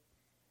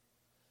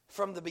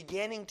 From the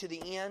beginning to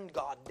the end,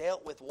 God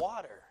dealt with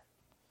water.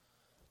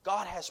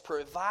 God has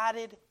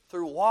provided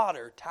through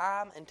water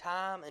time and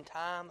time and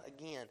time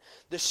again.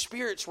 The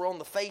spirits were on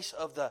the face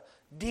of the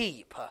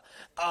deep.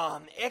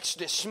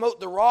 Exodus smote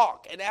the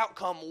rock, and out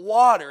come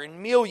water,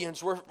 and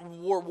millions were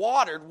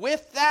watered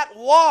with that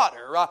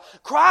water.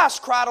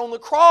 Christ cried on the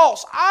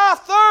cross, "I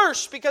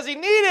thirst," because He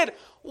needed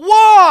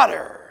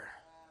water.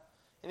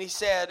 And He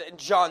said in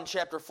John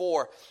chapter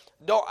 4,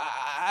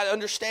 I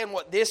understand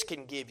what this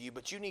can give you,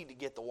 but you need to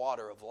get the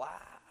water of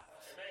life.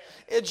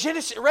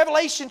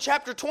 Revelation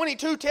chapter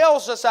 22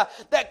 tells us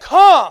that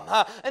come,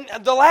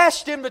 and the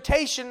last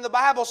invitation the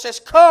Bible says,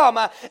 come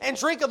and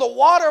drink of the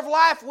water of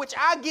life which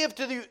I give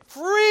to you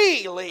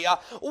freely.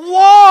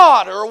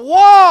 Water,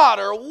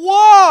 water,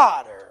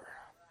 water.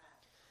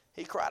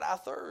 He cried, "I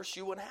thirst."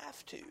 You wouldn't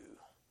have to.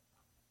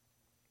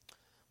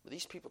 But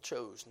these people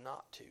chose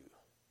not to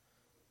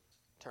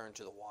turn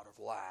to the water of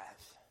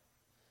life.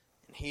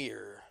 And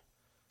here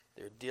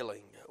they're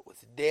dealing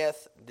with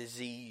death,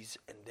 disease,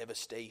 and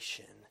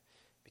devastation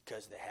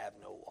because they have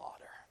no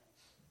water.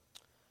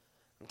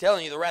 I'm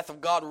telling you, the wrath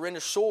of God will render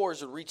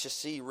sores and reach the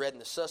sea, redden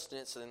the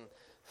sustenance. And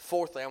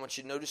Fourthly, I want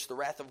you to notice the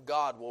wrath of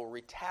God will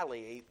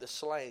retaliate the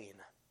slain.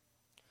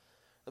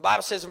 The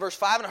Bible says in verse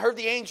 5, and I heard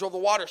the angel of the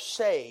water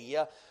say,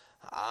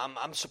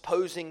 I'm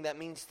supposing that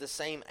means the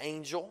same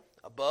angel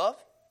above.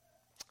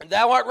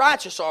 Thou art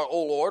righteous, O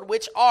Lord,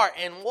 which art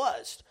and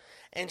wast,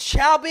 and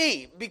shall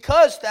be,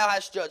 because thou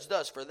hast judged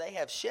thus. For they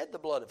have shed the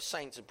blood of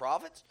saints and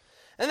prophets,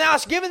 and thou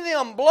hast given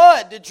them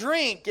blood to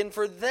drink, and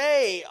for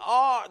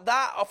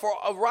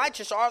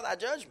righteous are thy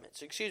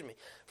judgments.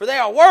 For they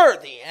are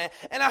worthy.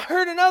 And I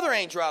heard another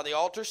angel out of the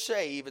altar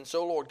say, even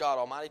so, Lord God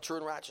Almighty, true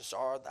and righteous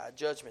are thy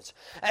judgments.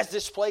 As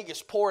this plague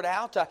is poured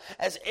out,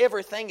 as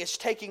everything is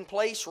taking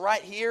place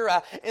right here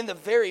in the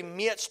very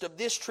midst of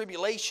this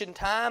tribulation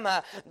time,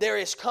 there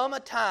has come a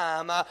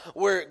time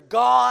where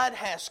God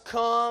has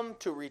come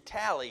to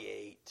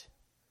retaliate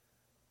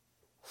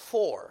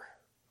for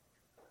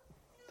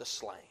the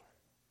slain.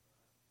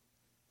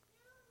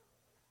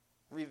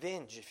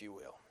 Revenge, if you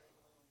will.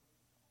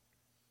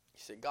 You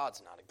say,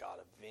 God's not a God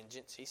of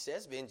vengeance. He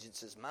says,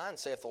 vengeance is mine,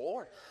 saith the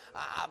Lord.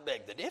 I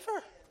beg to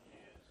differ.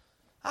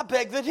 I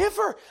beg to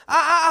differ.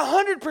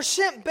 I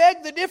 100%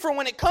 beg to differ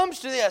when it comes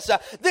to this.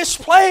 This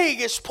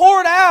plague is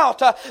poured out.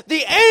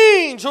 The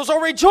angels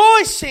are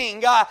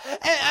rejoicing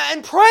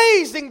and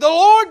praising the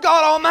Lord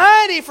God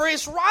Almighty for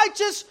His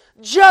righteous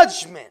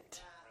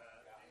judgment.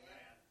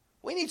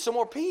 We need some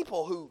more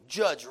people who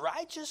judge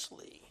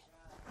righteously.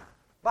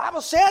 The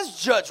Bible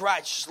says judge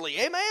righteously.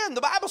 Amen.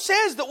 The Bible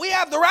says that we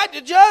have the right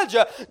to judge.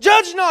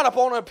 Judge not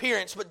upon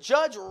appearance, but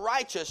judge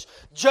righteous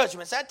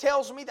judgments. That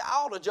tells me that I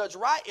ought to judge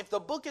right. If the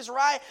book is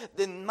right,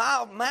 then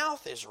my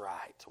mouth is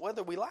right,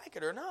 whether we like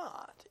it or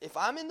not. If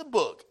I'm in the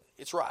book,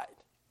 it's right.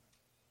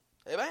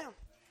 Amen.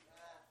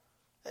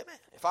 Amen.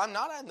 If I'm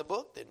not in the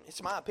book, then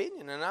it's my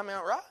opinion and I'm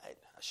not right.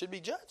 I should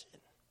be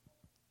judging.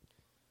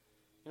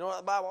 You know what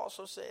the Bible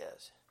also says?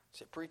 It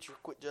said, preacher,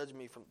 quit judging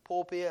me from the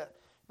pulpit.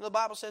 The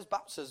Bible says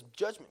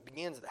judgment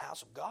begins at the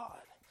house of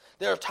God.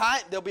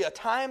 There'll be a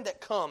time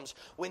that comes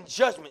when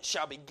judgment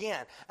shall begin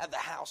at the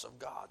house of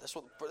God. That's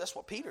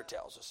what Peter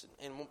tells us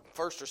in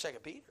 1st or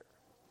 2nd Peter.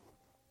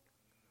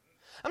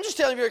 I'm just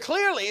telling you very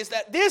clearly is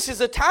that this is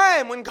a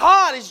time when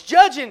God is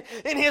judging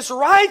in His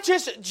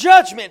righteous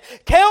judgment.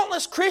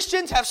 Countless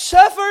Christians have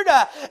suffered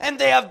and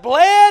they have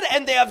bled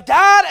and they have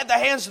died at the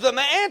hands of the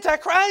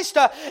Antichrist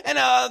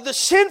and the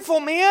sinful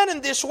men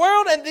in this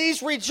world, and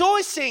these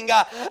rejoicing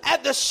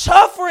at the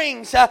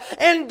sufferings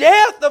and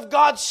death of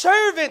God's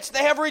servants.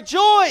 They have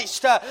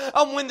rejoiced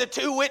when the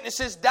two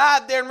witnesses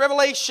died there in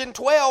Revelation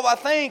 12, I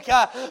think.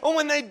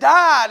 When they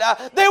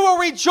died, they were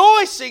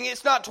rejoicing.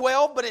 It's not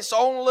 12, but it's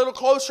on a little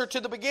closer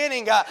to the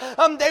beginning.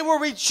 They were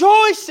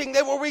rejoicing.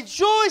 They were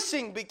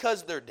rejoicing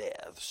because their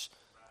deaths.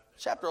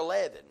 Chapter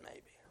 11,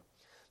 maybe.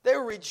 They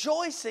were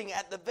rejoicing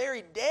at the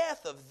very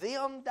death of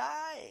them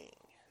dying.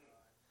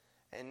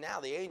 And now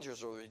the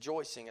angels are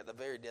rejoicing at the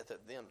very death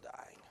of them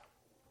dying.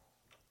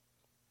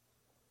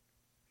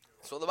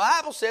 So the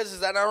Bible says, is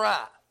that not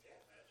right?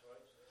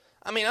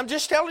 I mean, I'm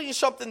just telling you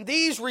something.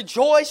 These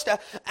rejoiced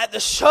at the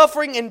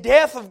suffering and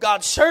death of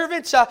God's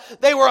servants.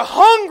 They were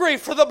hungry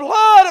for the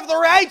blood of the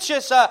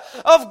righteous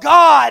of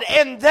God.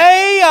 And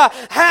they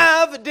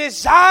have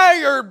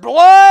desired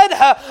blood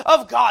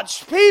of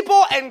God's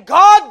people. And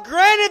God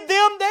granted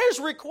them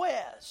their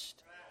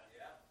request.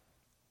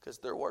 Because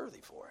they're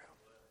worthy for it.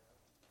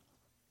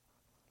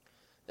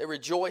 They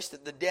rejoiced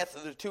at the death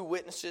of the two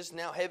witnesses.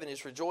 Now heaven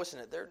is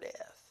rejoicing at their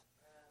death.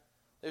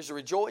 There's a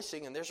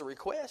rejoicing and there's a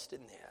request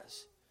in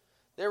this.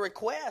 Their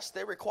request,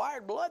 they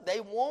required blood.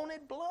 They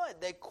wanted blood.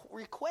 They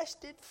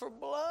requested for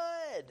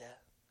blood.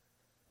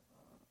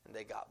 And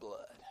they got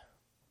blood.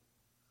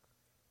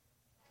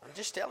 I'm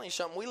just telling you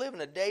something. We live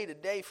in a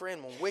day-to-day,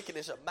 friend, when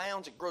wickedness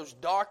abounds. It grows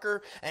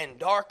darker and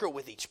darker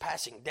with each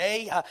passing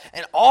day.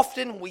 And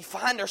often we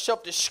find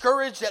ourselves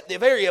discouraged at the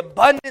very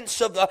abundance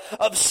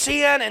of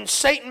sin. And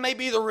Satan may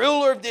be the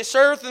ruler of this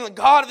earth and the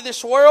God of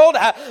this world.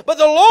 But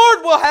the Lord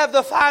will have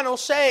the final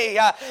say.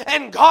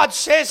 And God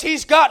says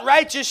He's got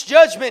righteous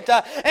judgment.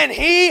 And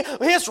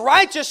His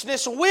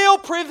righteousness will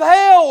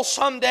prevail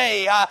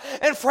someday.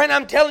 And friend,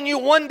 I'm telling you,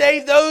 one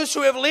day those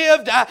who have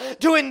lived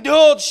to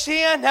indulge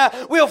sin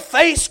will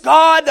face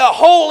God, the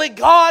holy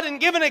God, and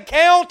give an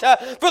account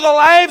for the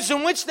lives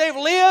in which they've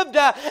lived.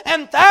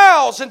 And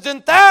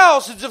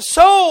thousands of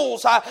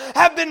souls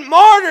have been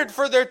martyred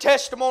for their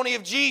testimony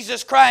of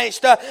Jesus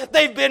Christ.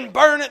 They've been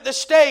burned at the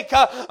stake,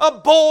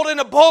 boiled in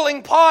a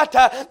boiling pot.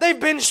 They've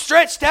been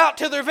stretched out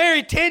to their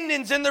very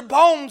tendons and their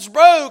bones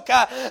broke.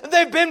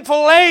 They've been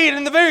filleted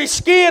and the very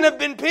skin have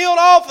been peeled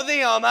off of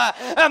them.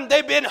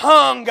 They've been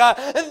hung.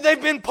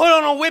 They've been put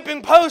on a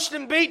whipping post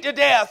and beat to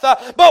death.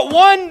 But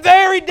one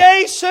very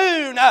day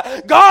soon,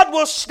 God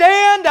will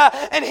stand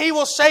and He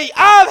will say,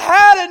 I've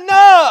had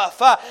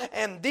enough.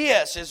 And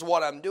this is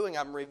what I'm doing.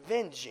 I'm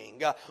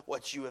revenging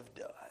what you have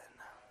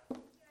done.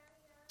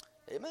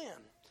 Amen.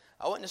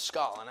 I went to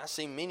Scotland. I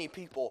see many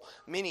people,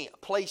 many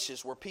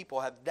places where people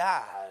have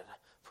died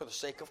for the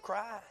sake of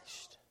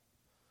Christ.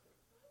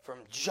 From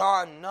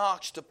John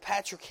Knox to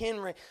Patrick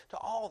Henry to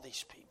all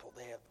these people,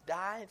 they have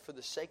died for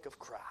the sake of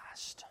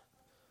Christ.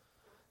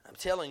 I'm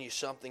telling you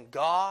something,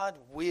 God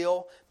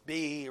will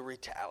be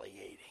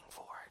retaliating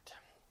for it.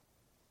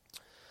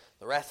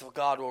 The wrath of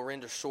God will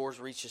render sores,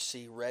 reach the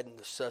sea, redden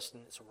the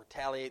sustenance, and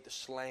retaliate the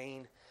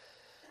slain.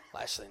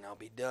 Lastly, and I'll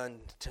be done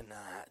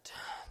tonight.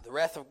 The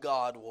wrath of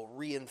God will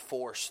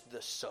reinforce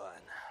the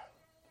sun.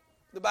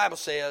 The Bible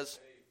says,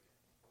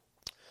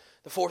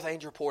 the fourth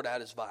angel poured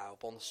out his vial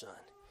upon the sun,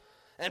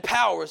 and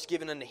power was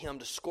given unto him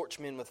to scorch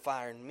men with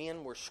fire, and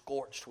men were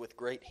scorched with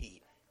great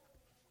heat,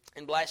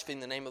 and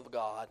blasphemed the name of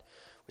God,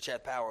 which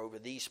had power over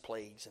these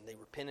plagues, and they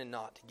repented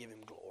not to give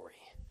him glory.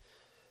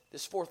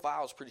 This fourth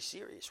vial is pretty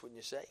serious, wouldn't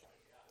you say?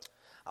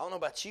 I don't know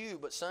about you,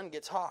 but sun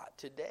gets hot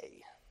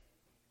today.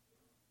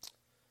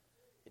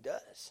 It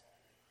does.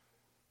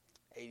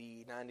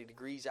 80, 90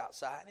 degrees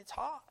outside, and it's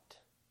hot.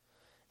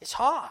 It's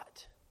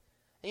hot.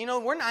 And you know,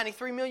 we're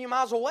 93 million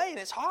miles away, and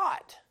it's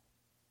hot.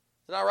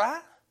 Is that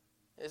right?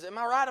 Am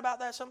I right about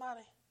that,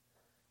 somebody?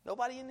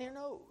 Nobody in here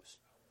knows.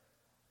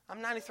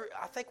 I'm 93.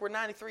 I think we're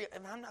 93. If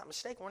I'm not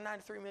mistaken, we're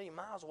 93 million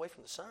miles away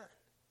from the sun.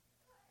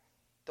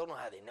 Don't know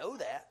how they know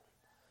that,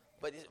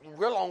 but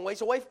we're a long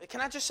ways away. Can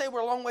I just say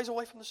we're a long ways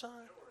away from the sun?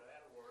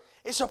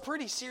 It's a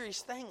pretty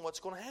serious thing what's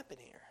going to happen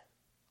here.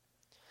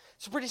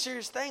 It's a pretty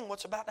serious thing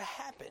what's about to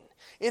happen.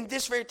 In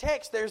this very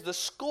text, there's the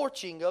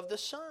scorching of the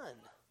sun.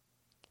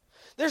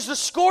 There's the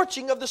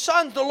scorching of the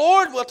sun. The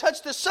Lord will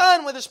touch the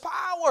sun with His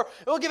power.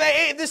 It will give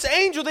this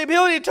angel the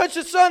ability to touch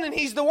the sun, and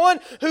He's the one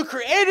who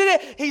created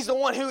it. He's the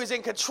one who is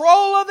in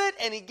control of it,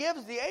 and He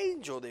gives the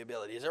angel the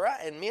ability. Is that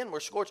right? And men were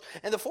scorched.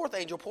 And the fourth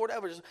angel poured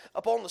out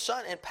upon the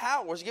sun, and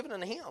power was given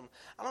unto him.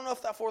 I don't know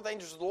if that fourth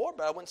angel is the Lord,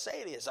 but I wouldn't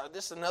say it is.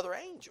 This is another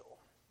angel.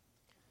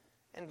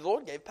 And the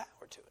Lord gave power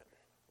to him.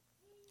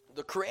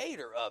 The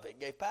creator of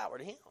it gave power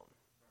to him.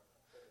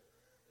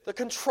 The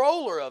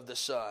controller of the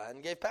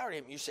sun gave power to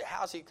him. You say,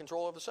 how's he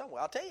control of the sun?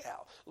 Well, I'll tell you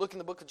how. Look in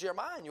the book of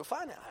Jeremiah and you'll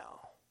find out how.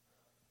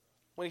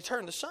 When he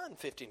turned the sun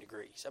 15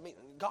 degrees. I mean,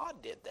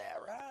 God did that,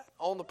 right?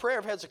 On the prayer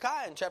of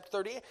Hezekiah in chapter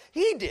 38,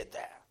 He did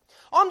that.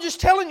 I'm just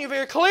telling you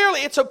very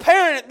clearly, it's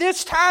apparent at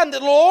this time that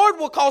the Lord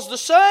will cause the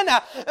sun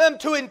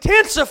to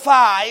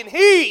intensify in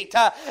heat,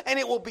 and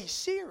it will be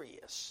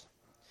serious.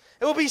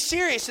 It will be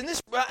serious. And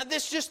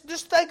this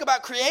just think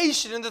about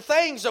creation and the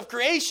things of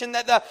creation,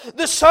 that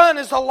the sun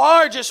is the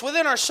largest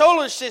within our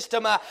solar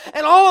system,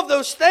 and all of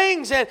those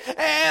things.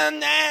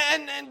 And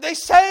they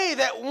say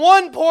that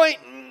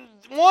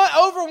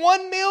over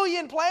 1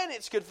 million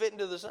planets could fit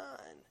into the sun.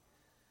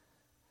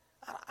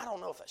 I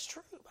don't know if that's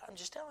true, but I'm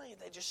just telling you,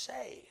 they just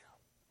say.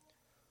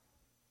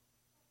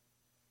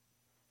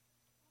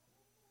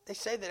 They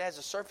say that it has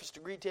a surface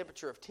degree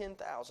temperature of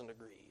 10,000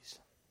 degrees.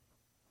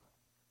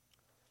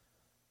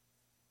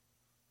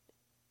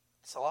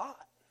 It's a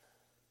lot.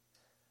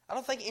 I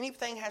don't think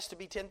anything has to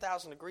be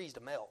 10,000 degrees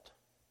to melt.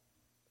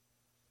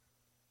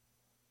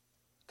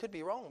 Could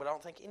be wrong, but I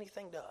don't think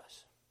anything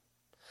does.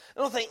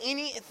 I don't think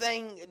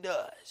anything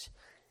does.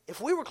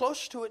 If we were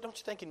closer to it, don't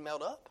you think it'd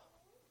melt up?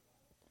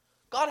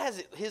 God has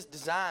it His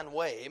design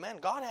way. Amen.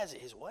 God has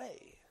it His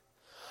way.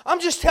 I'm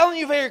just telling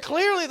you very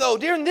clearly, though,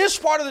 during this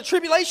part of the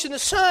tribulation, the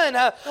sun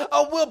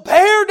will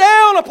bear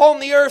down upon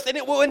the earth, and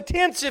it will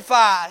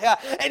intensify.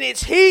 And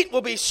its heat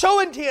will be so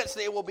intense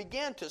that it will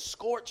begin to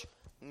scorch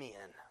men.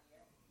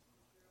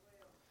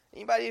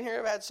 Anybody in here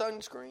ever had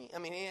sunscreen? I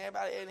mean,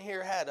 anybody in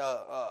here had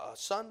a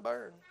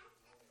sunburn?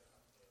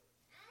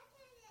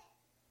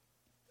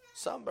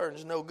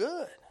 Sunburn's no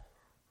good.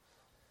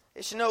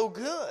 It's no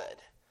good.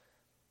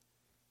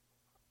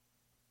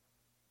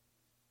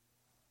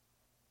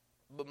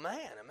 But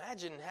man,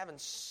 imagine having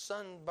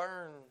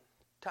sunburn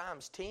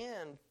times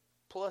 10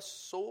 plus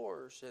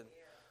sores and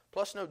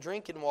plus no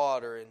drinking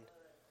water, and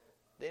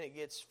then it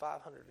gets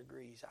 500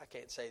 degrees. I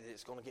can't say that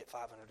it's going to get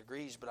 500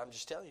 degrees, but I'm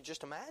just telling you,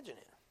 just imagine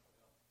it.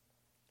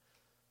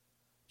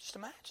 Just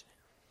imagine it.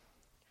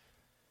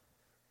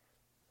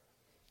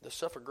 They'll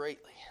suffer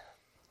greatly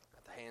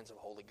at the hands of a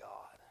holy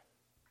God.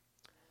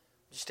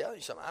 I'm just telling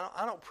you something.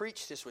 I don't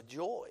preach this with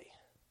joy.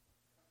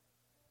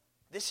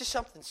 This is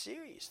something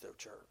serious, though,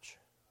 church.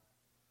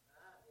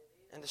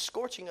 And the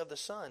scorching of the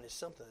sun is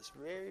something that's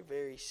very,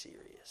 very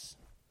serious.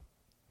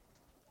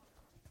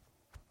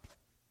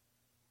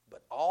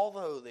 But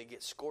although they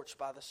get scorched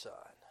by the sun,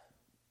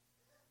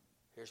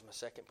 here's my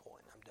second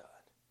point, I'm done.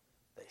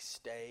 They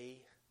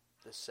stay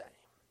the same.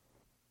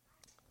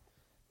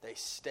 They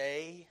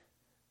stay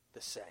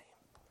the same.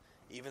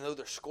 Even though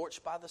they're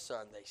scorched by the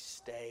sun, they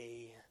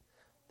stay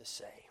the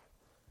same.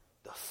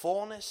 The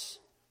fullness,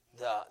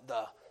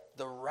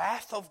 the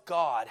wrath of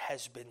God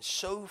has been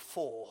so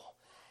full,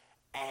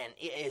 and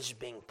it is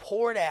being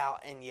poured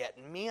out, and yet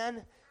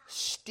men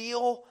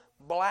still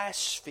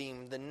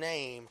blaspheme the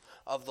name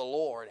of the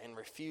Lord and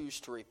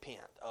refuse to repent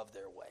of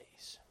their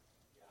ways.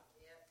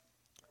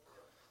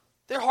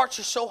 Their hearts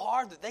are so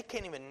hard that they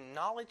can't even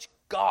acknowledge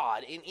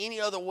God in any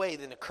other way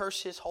than to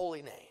curse His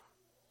holy name.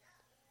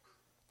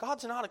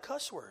 God's not a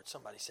cuss word.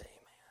 Somebody say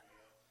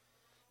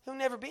amen. He'll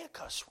never be a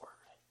cuss word.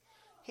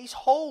 He's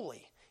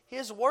holy.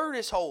 His word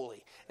is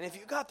holy. And if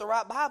you've got the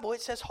right Bible,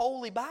 it says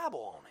Holy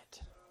Bible on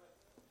it.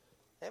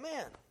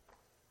 Amen.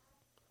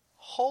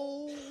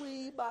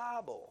 Holy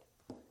Bible.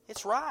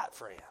 It's right,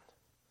 friend.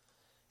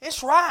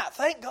 It's right,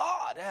 thank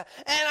God.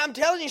 And I'm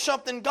telling you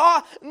something,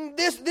 God,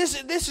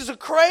 this is a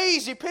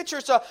crazy picture.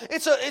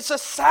 It's a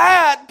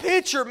sad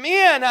picture.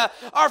 Men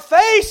are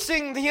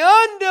facing the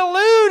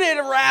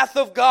undiluted wrath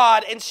of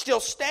God and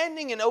still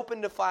standing in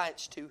open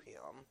defiance to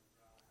Him.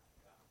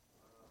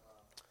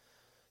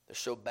 They're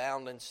so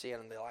bound in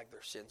sin and they like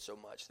their sin so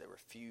much they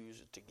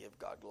refuse to give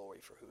God glory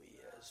for who He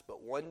is.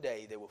 But one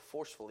day they will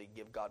forcefully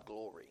give God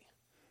glory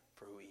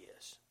for who He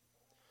is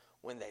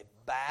when they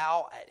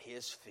bow at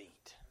His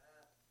feet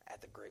at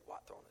the great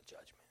white throne of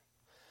judgment.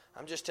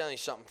 I'm just telling you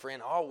something,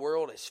 friend. Our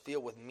world is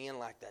filled with men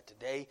like that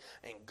today,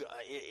 and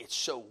it's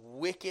so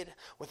wicked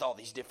with all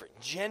these different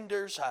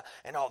genders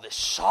and all this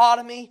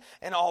sodomy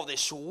and all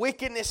this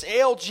wickedness,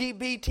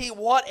 LGBT,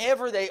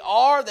 whatever they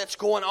are that's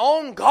going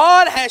on.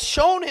 God has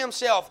shown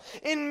Himself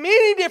in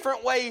many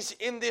different ways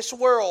in this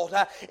world.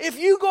 If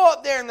you go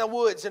up there in the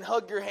woods and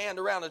hug your hand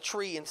around a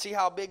tree and see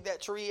how big that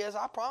tree is,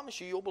 I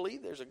promise you'll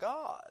believe there's a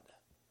God.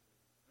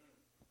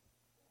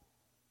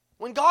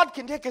 When God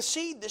can take a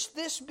seed that's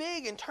this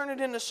big and turn it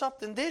into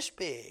something this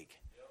big,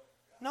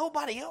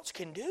 nobody else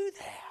can do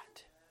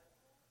that.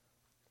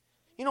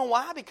 You know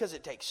why? Because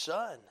it takes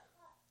sun.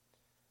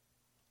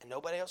 And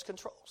nobody else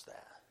controls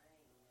that.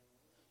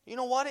 You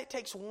know what? It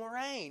takes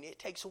rain. It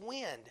takes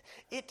wind.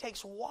 It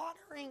takes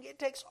watering. It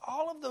takes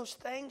all of those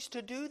things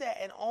to do that.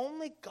 And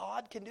only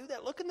God can do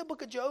that. Look in the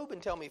book of Job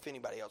and tell me if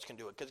anybody else can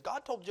do it. Because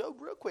God told Job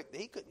real quick that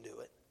he couldn't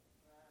do it.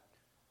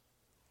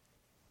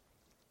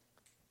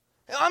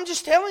 I'm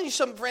just telling you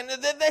something, friend,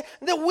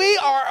 that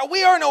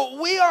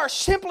we are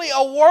simply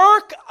a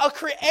work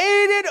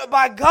created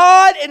by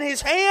God in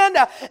His hand,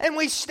 and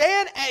we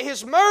stand at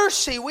His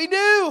mercy. We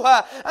do.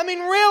 I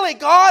mean, really,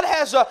 God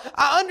has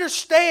I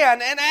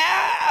understand, and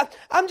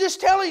I'm just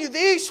telling you,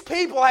 these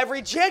people have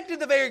rejected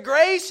the very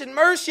grace and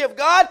mercy of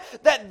God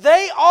that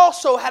they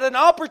also had an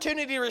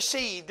opportunity to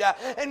receive.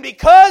 And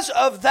because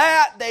of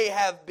that, they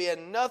have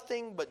been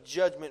nothing but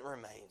judgment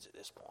remains at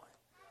this point.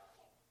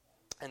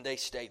 And they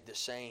stayed the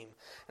same.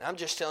 And I'm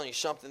just telling you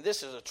something.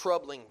 This is a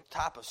troubling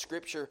type of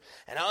scripture.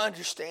 And I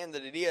understand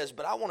that it is.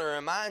 But I want to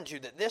remind you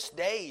that this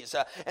days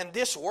and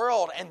this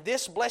world and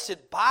this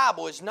blessed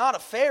Bible is not a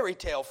fairy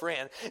tale,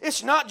 friend.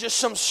 It's not just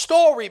some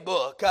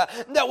storybook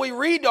that we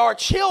read to our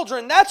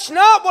children. That's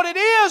not what it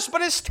is.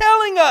 But it's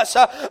telling us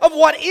of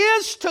what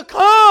is to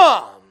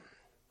come.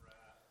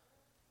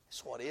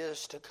 It's what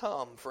is to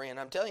come, friend.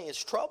 I'm telling you,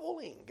 it's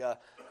troubling.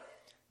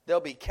 There'll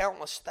be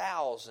countless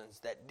thousands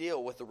that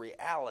deal with the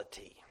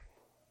reality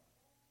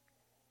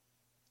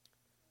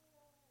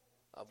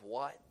of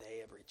what they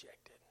have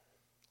rejected.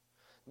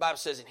 The Bible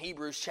says in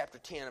Hebrews chapter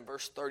 10 and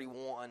verse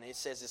 31, it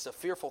says it's a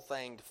fearful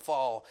thing to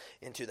fall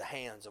into the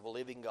hands of a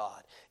living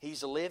God.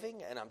 He's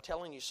living, and I'm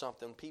telling you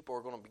something, people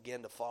are going to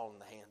begin to fall in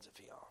the hands of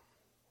Him.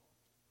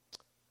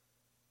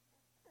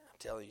 I'm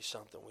telling you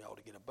something, we ought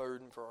to get a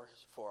burden for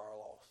our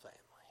lost family.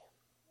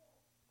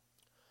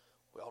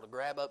 We ought to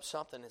grab up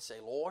something and say,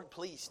 Lord,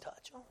 please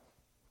touch them.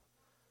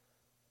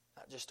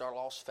 Not just our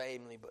lost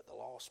family, but the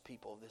lost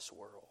people of this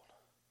world.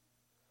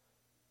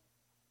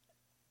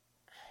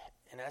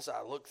 And as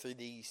I look through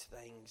these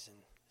things and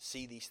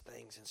see these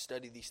things and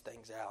study these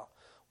things out,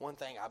 one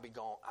thing I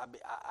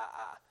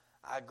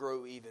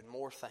grow even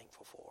more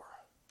thankful for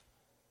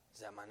is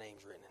that my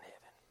name's written in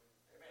heaven.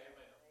 Amen.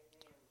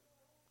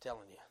 I'm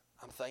telling you,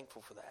 I'm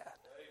thankful for that.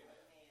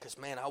 Because,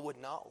 man, I would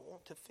not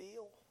want to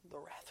feel the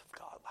wrath of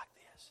God like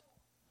this.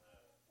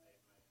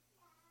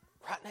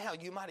 Right now,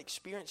 you might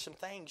experience some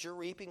things. You're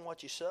reaping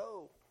what you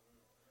sow.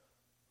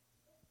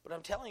 But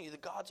I'm telling you, the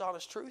God's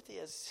honest truth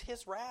is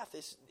His wrath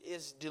is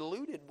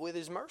diluted with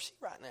His mercy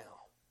right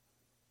now.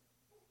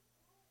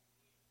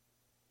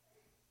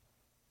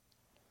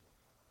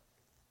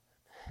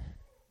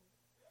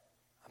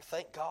 I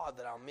thank God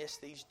that I'll miss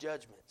these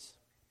judgments.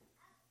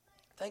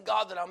 Thank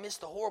God that I'll miss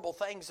the horrible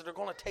things that are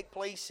going to take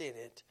place in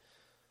it.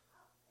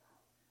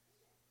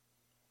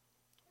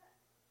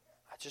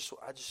 I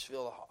just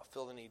feel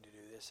the need to do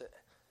this.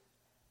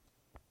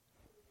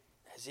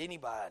 Has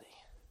anybody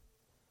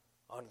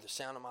under the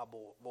sound of my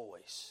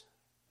voice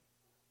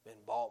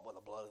been bought by the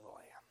blood of the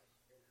Lamb?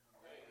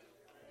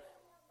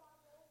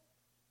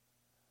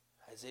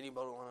 Has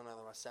anybody under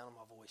the sound of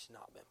my voice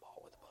not been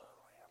bought with the blood of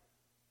the Lamb?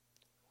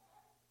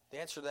 The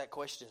answer to that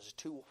question is a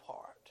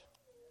two-part.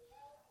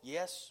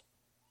 Yes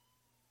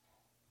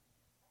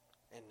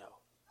and no.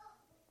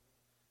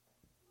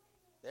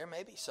 There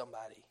may be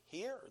somebody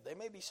here, or there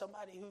may be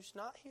somebody who's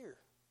not here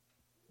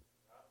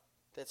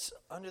that's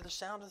under the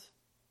sound of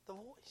the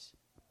voice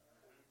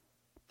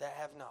that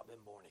have not been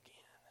born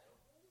again.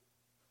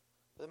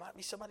 There might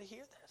be somebody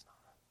here that has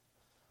not.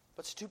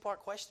 But it's a two-part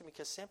question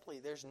because simply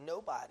there's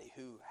nobody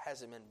who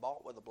hasn't been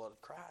bought with the blood of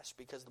Christ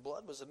because the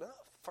blood was enough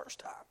the first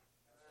time.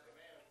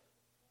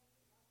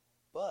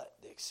 But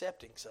the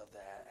acceptance of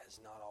that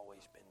has not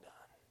always been done.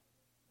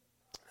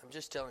 I'm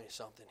just telling you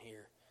something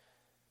here.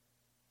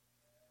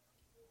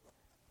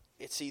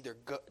 It's either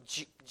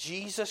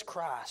Jesus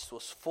Christ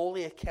was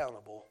fully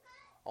accountable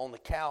on the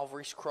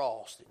Calvary's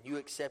cross and you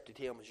accepted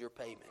Him as your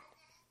payment,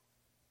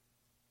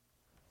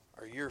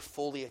 or you're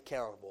fully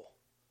accountable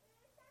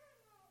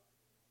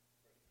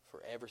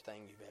for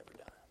everything you've ever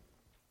done.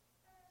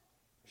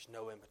 There's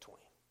no in between.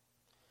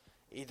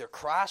 Either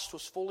Christ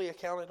was fully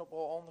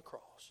accountable on the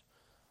cross,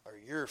 or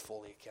you're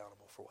fully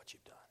accountable for what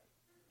you've done.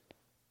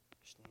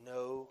 There's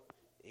no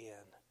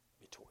in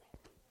between.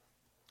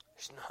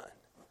 There's none.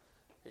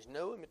 There's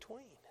no in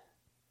between.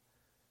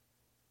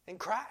 And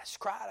Christ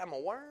cried, I'm a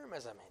worm,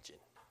 as I mentioned.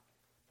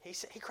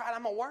 He cried,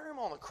 I'm a worm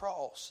on the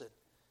cross. And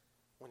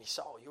when He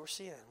saw your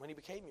sin, when He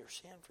became your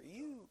sin for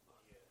you.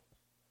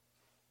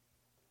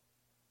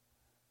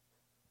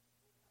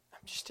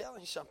 I'm just telling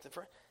you something,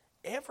 friend.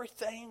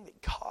 Everything that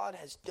God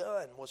has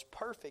done was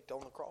perfect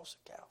on the cross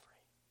of Calvary.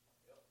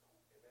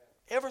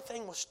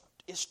 Everything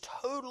is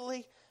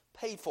totally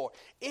paid for.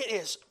 It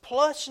is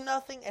plus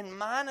nothing and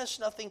minus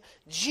nothing.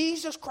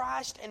 Jesus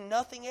Christ and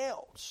nothing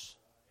else.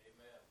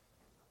 Amen.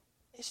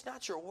 It's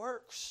not your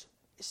works.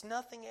 It's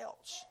nothing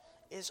else.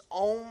 It's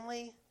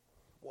only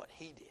what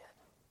He did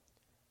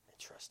and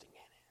trusting in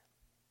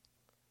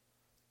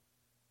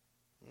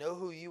Him. Know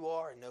who you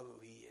are and know who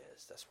He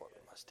is. That's what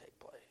must take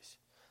place.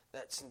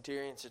 That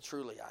centurion said,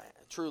 truly,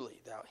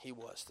 he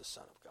was the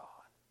Son of God.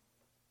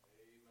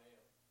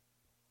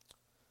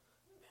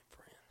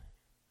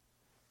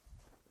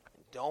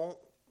 Don't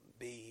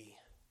be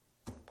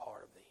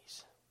part of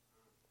these.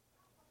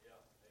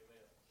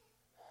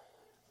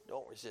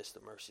 Don't resist the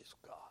mercies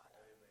of God.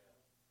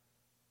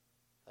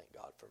 Thank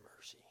God for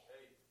mercy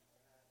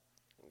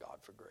and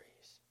God for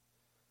grace.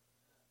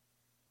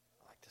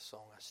 I like the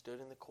song, I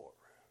stood in the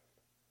courtroom.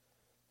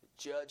 The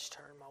judge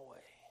turned my way.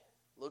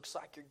 Looks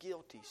like you're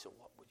guilty, so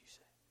what would you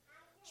say?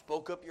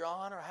 Spoke up your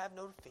honor, I have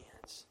no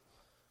defense.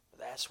 But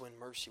that's when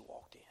mercy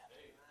walked in.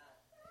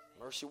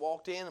 Mercy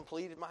walked in and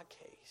pleaded my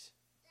case.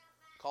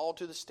 Called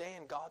to the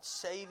stand, God's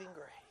saving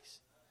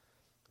grace.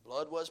 The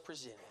blood was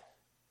presented.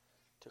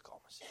 Took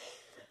all my sin.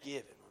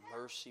 Forgiven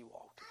when mercy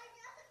walked in.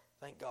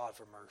 Thank God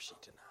for mercy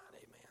tonight.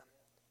 Amen.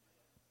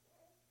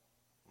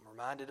 I'm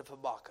reminded of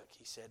Habakkuk.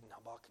 He said in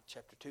Habakkuk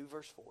chapter 2,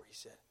 verse 4, he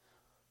said,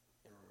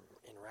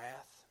 in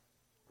wrath,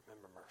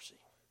 remember mercy.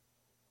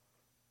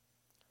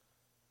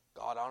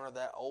 God honored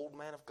that old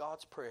man of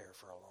God's prayer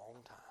for a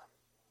long time.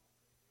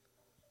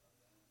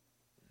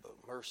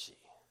 But mercy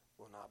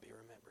will not be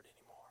remembered anymore.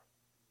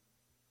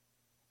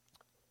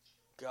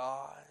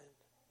 God,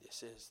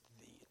 this is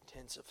the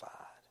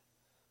Intensified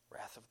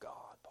Wrath of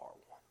God, part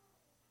 1.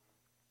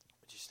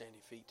 Would you stand to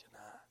your feet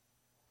tonight?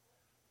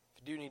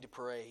 If you do need to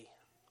pray,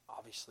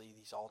 obviously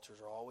these altars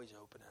are always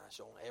open and I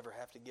don't ever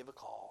have to give a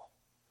call.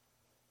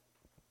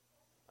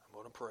 I'm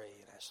going to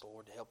pray and ask the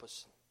Lord to help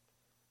us.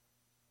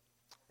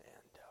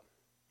 And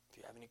if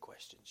you have any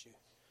questions, you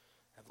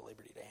have the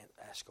liberty to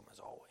ask them as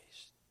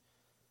always.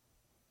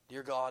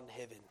 Dear God in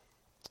heaven,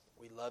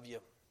 we love you.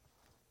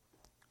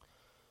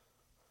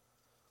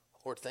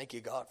 Lord, thank you,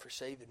 God, for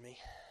saving me.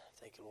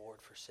 Thank you,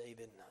 Lord, for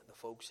saving the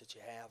folks that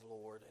you have,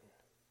 Lord. And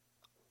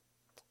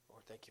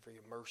Lord, thank you for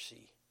your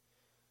mercy,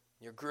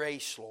 your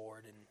grace,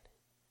 Lord, and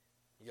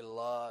your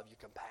love, your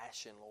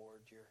compassion, Lord,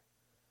 your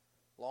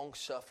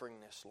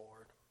long-sufferingness,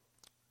 Lord.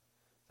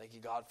 Thank you,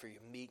 God, for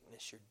your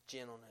meekness, your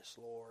gentleness,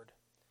 Lord.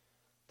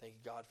 Thank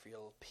you, God, for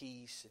your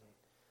peace. And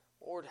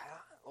Lord,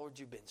 Lord,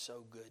 you've been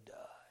so good to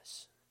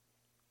us.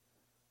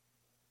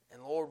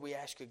 And Lord, we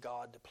ask you,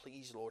 God, to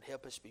please, Lord,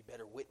 help us be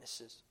better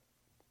witnesses.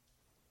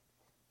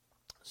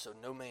 So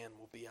no man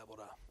will be able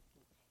to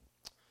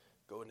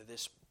go into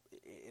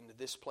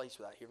this place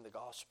without hearing the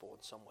gospel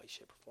in some way,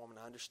 shape, or form. And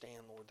I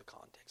understand, Lord, the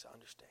context. I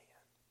understand.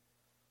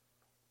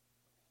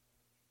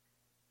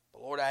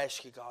 But Lord, I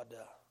ask you, God,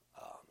 to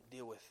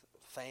deal with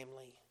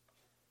family,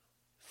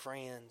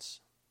 friends,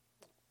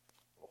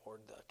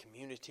 Lord, the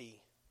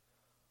community,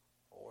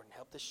 Lord, and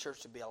help this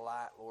church to be a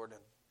light, Lord, in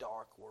a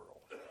dark world.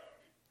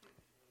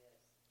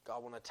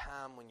 God, in a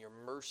time when your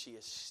mercy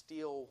is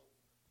still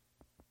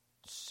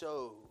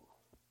so,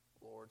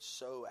 Lord,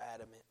 so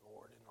adamant,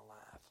 Lord, in the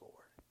life, Lord.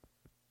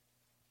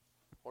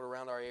 Lord,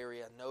 around our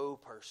area, no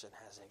person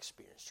hasn't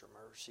experienced your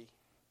mercy.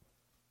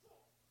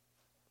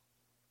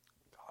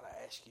 God,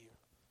 I ask you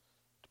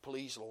to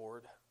please,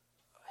 Lord,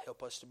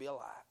 help us to be a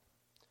light.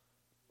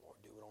 Lord,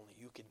 do what only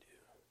you can do.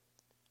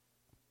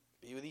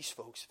 Be with these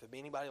folks. If there be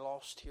anybody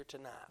lost here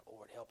tonight,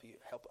 Lord, help.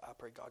 I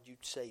pray, God,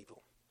 you'd save them.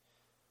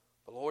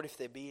 But Lord, if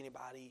there be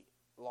anybody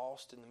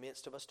lost in the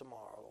midst of us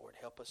tomorrow, Lord,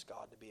 help us,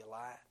 God, to be a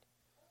light.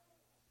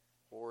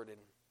 Lord, and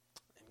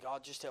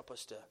God, just help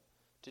us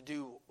to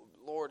do,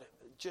 Lord,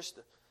 just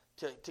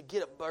to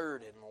get a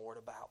burden, Lord,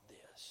 about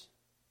this.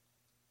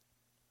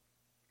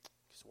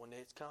 Because one day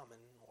it's coming,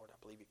 Lord, I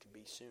believe it could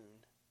be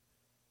soon.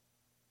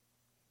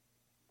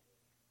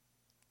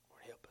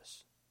 Lord, help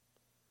us.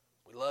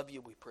 We love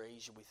you, we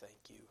praise you, we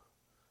thank you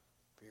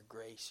for your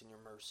grace and your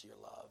mercy, your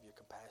love, your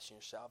compassion,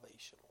 your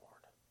salvation,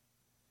 Lord.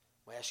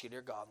 We ask you,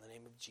 dear God, in the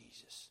name of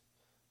Jesus,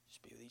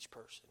 just be with each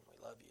person. We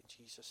love you in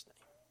Jesus'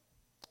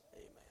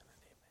 name. Amen.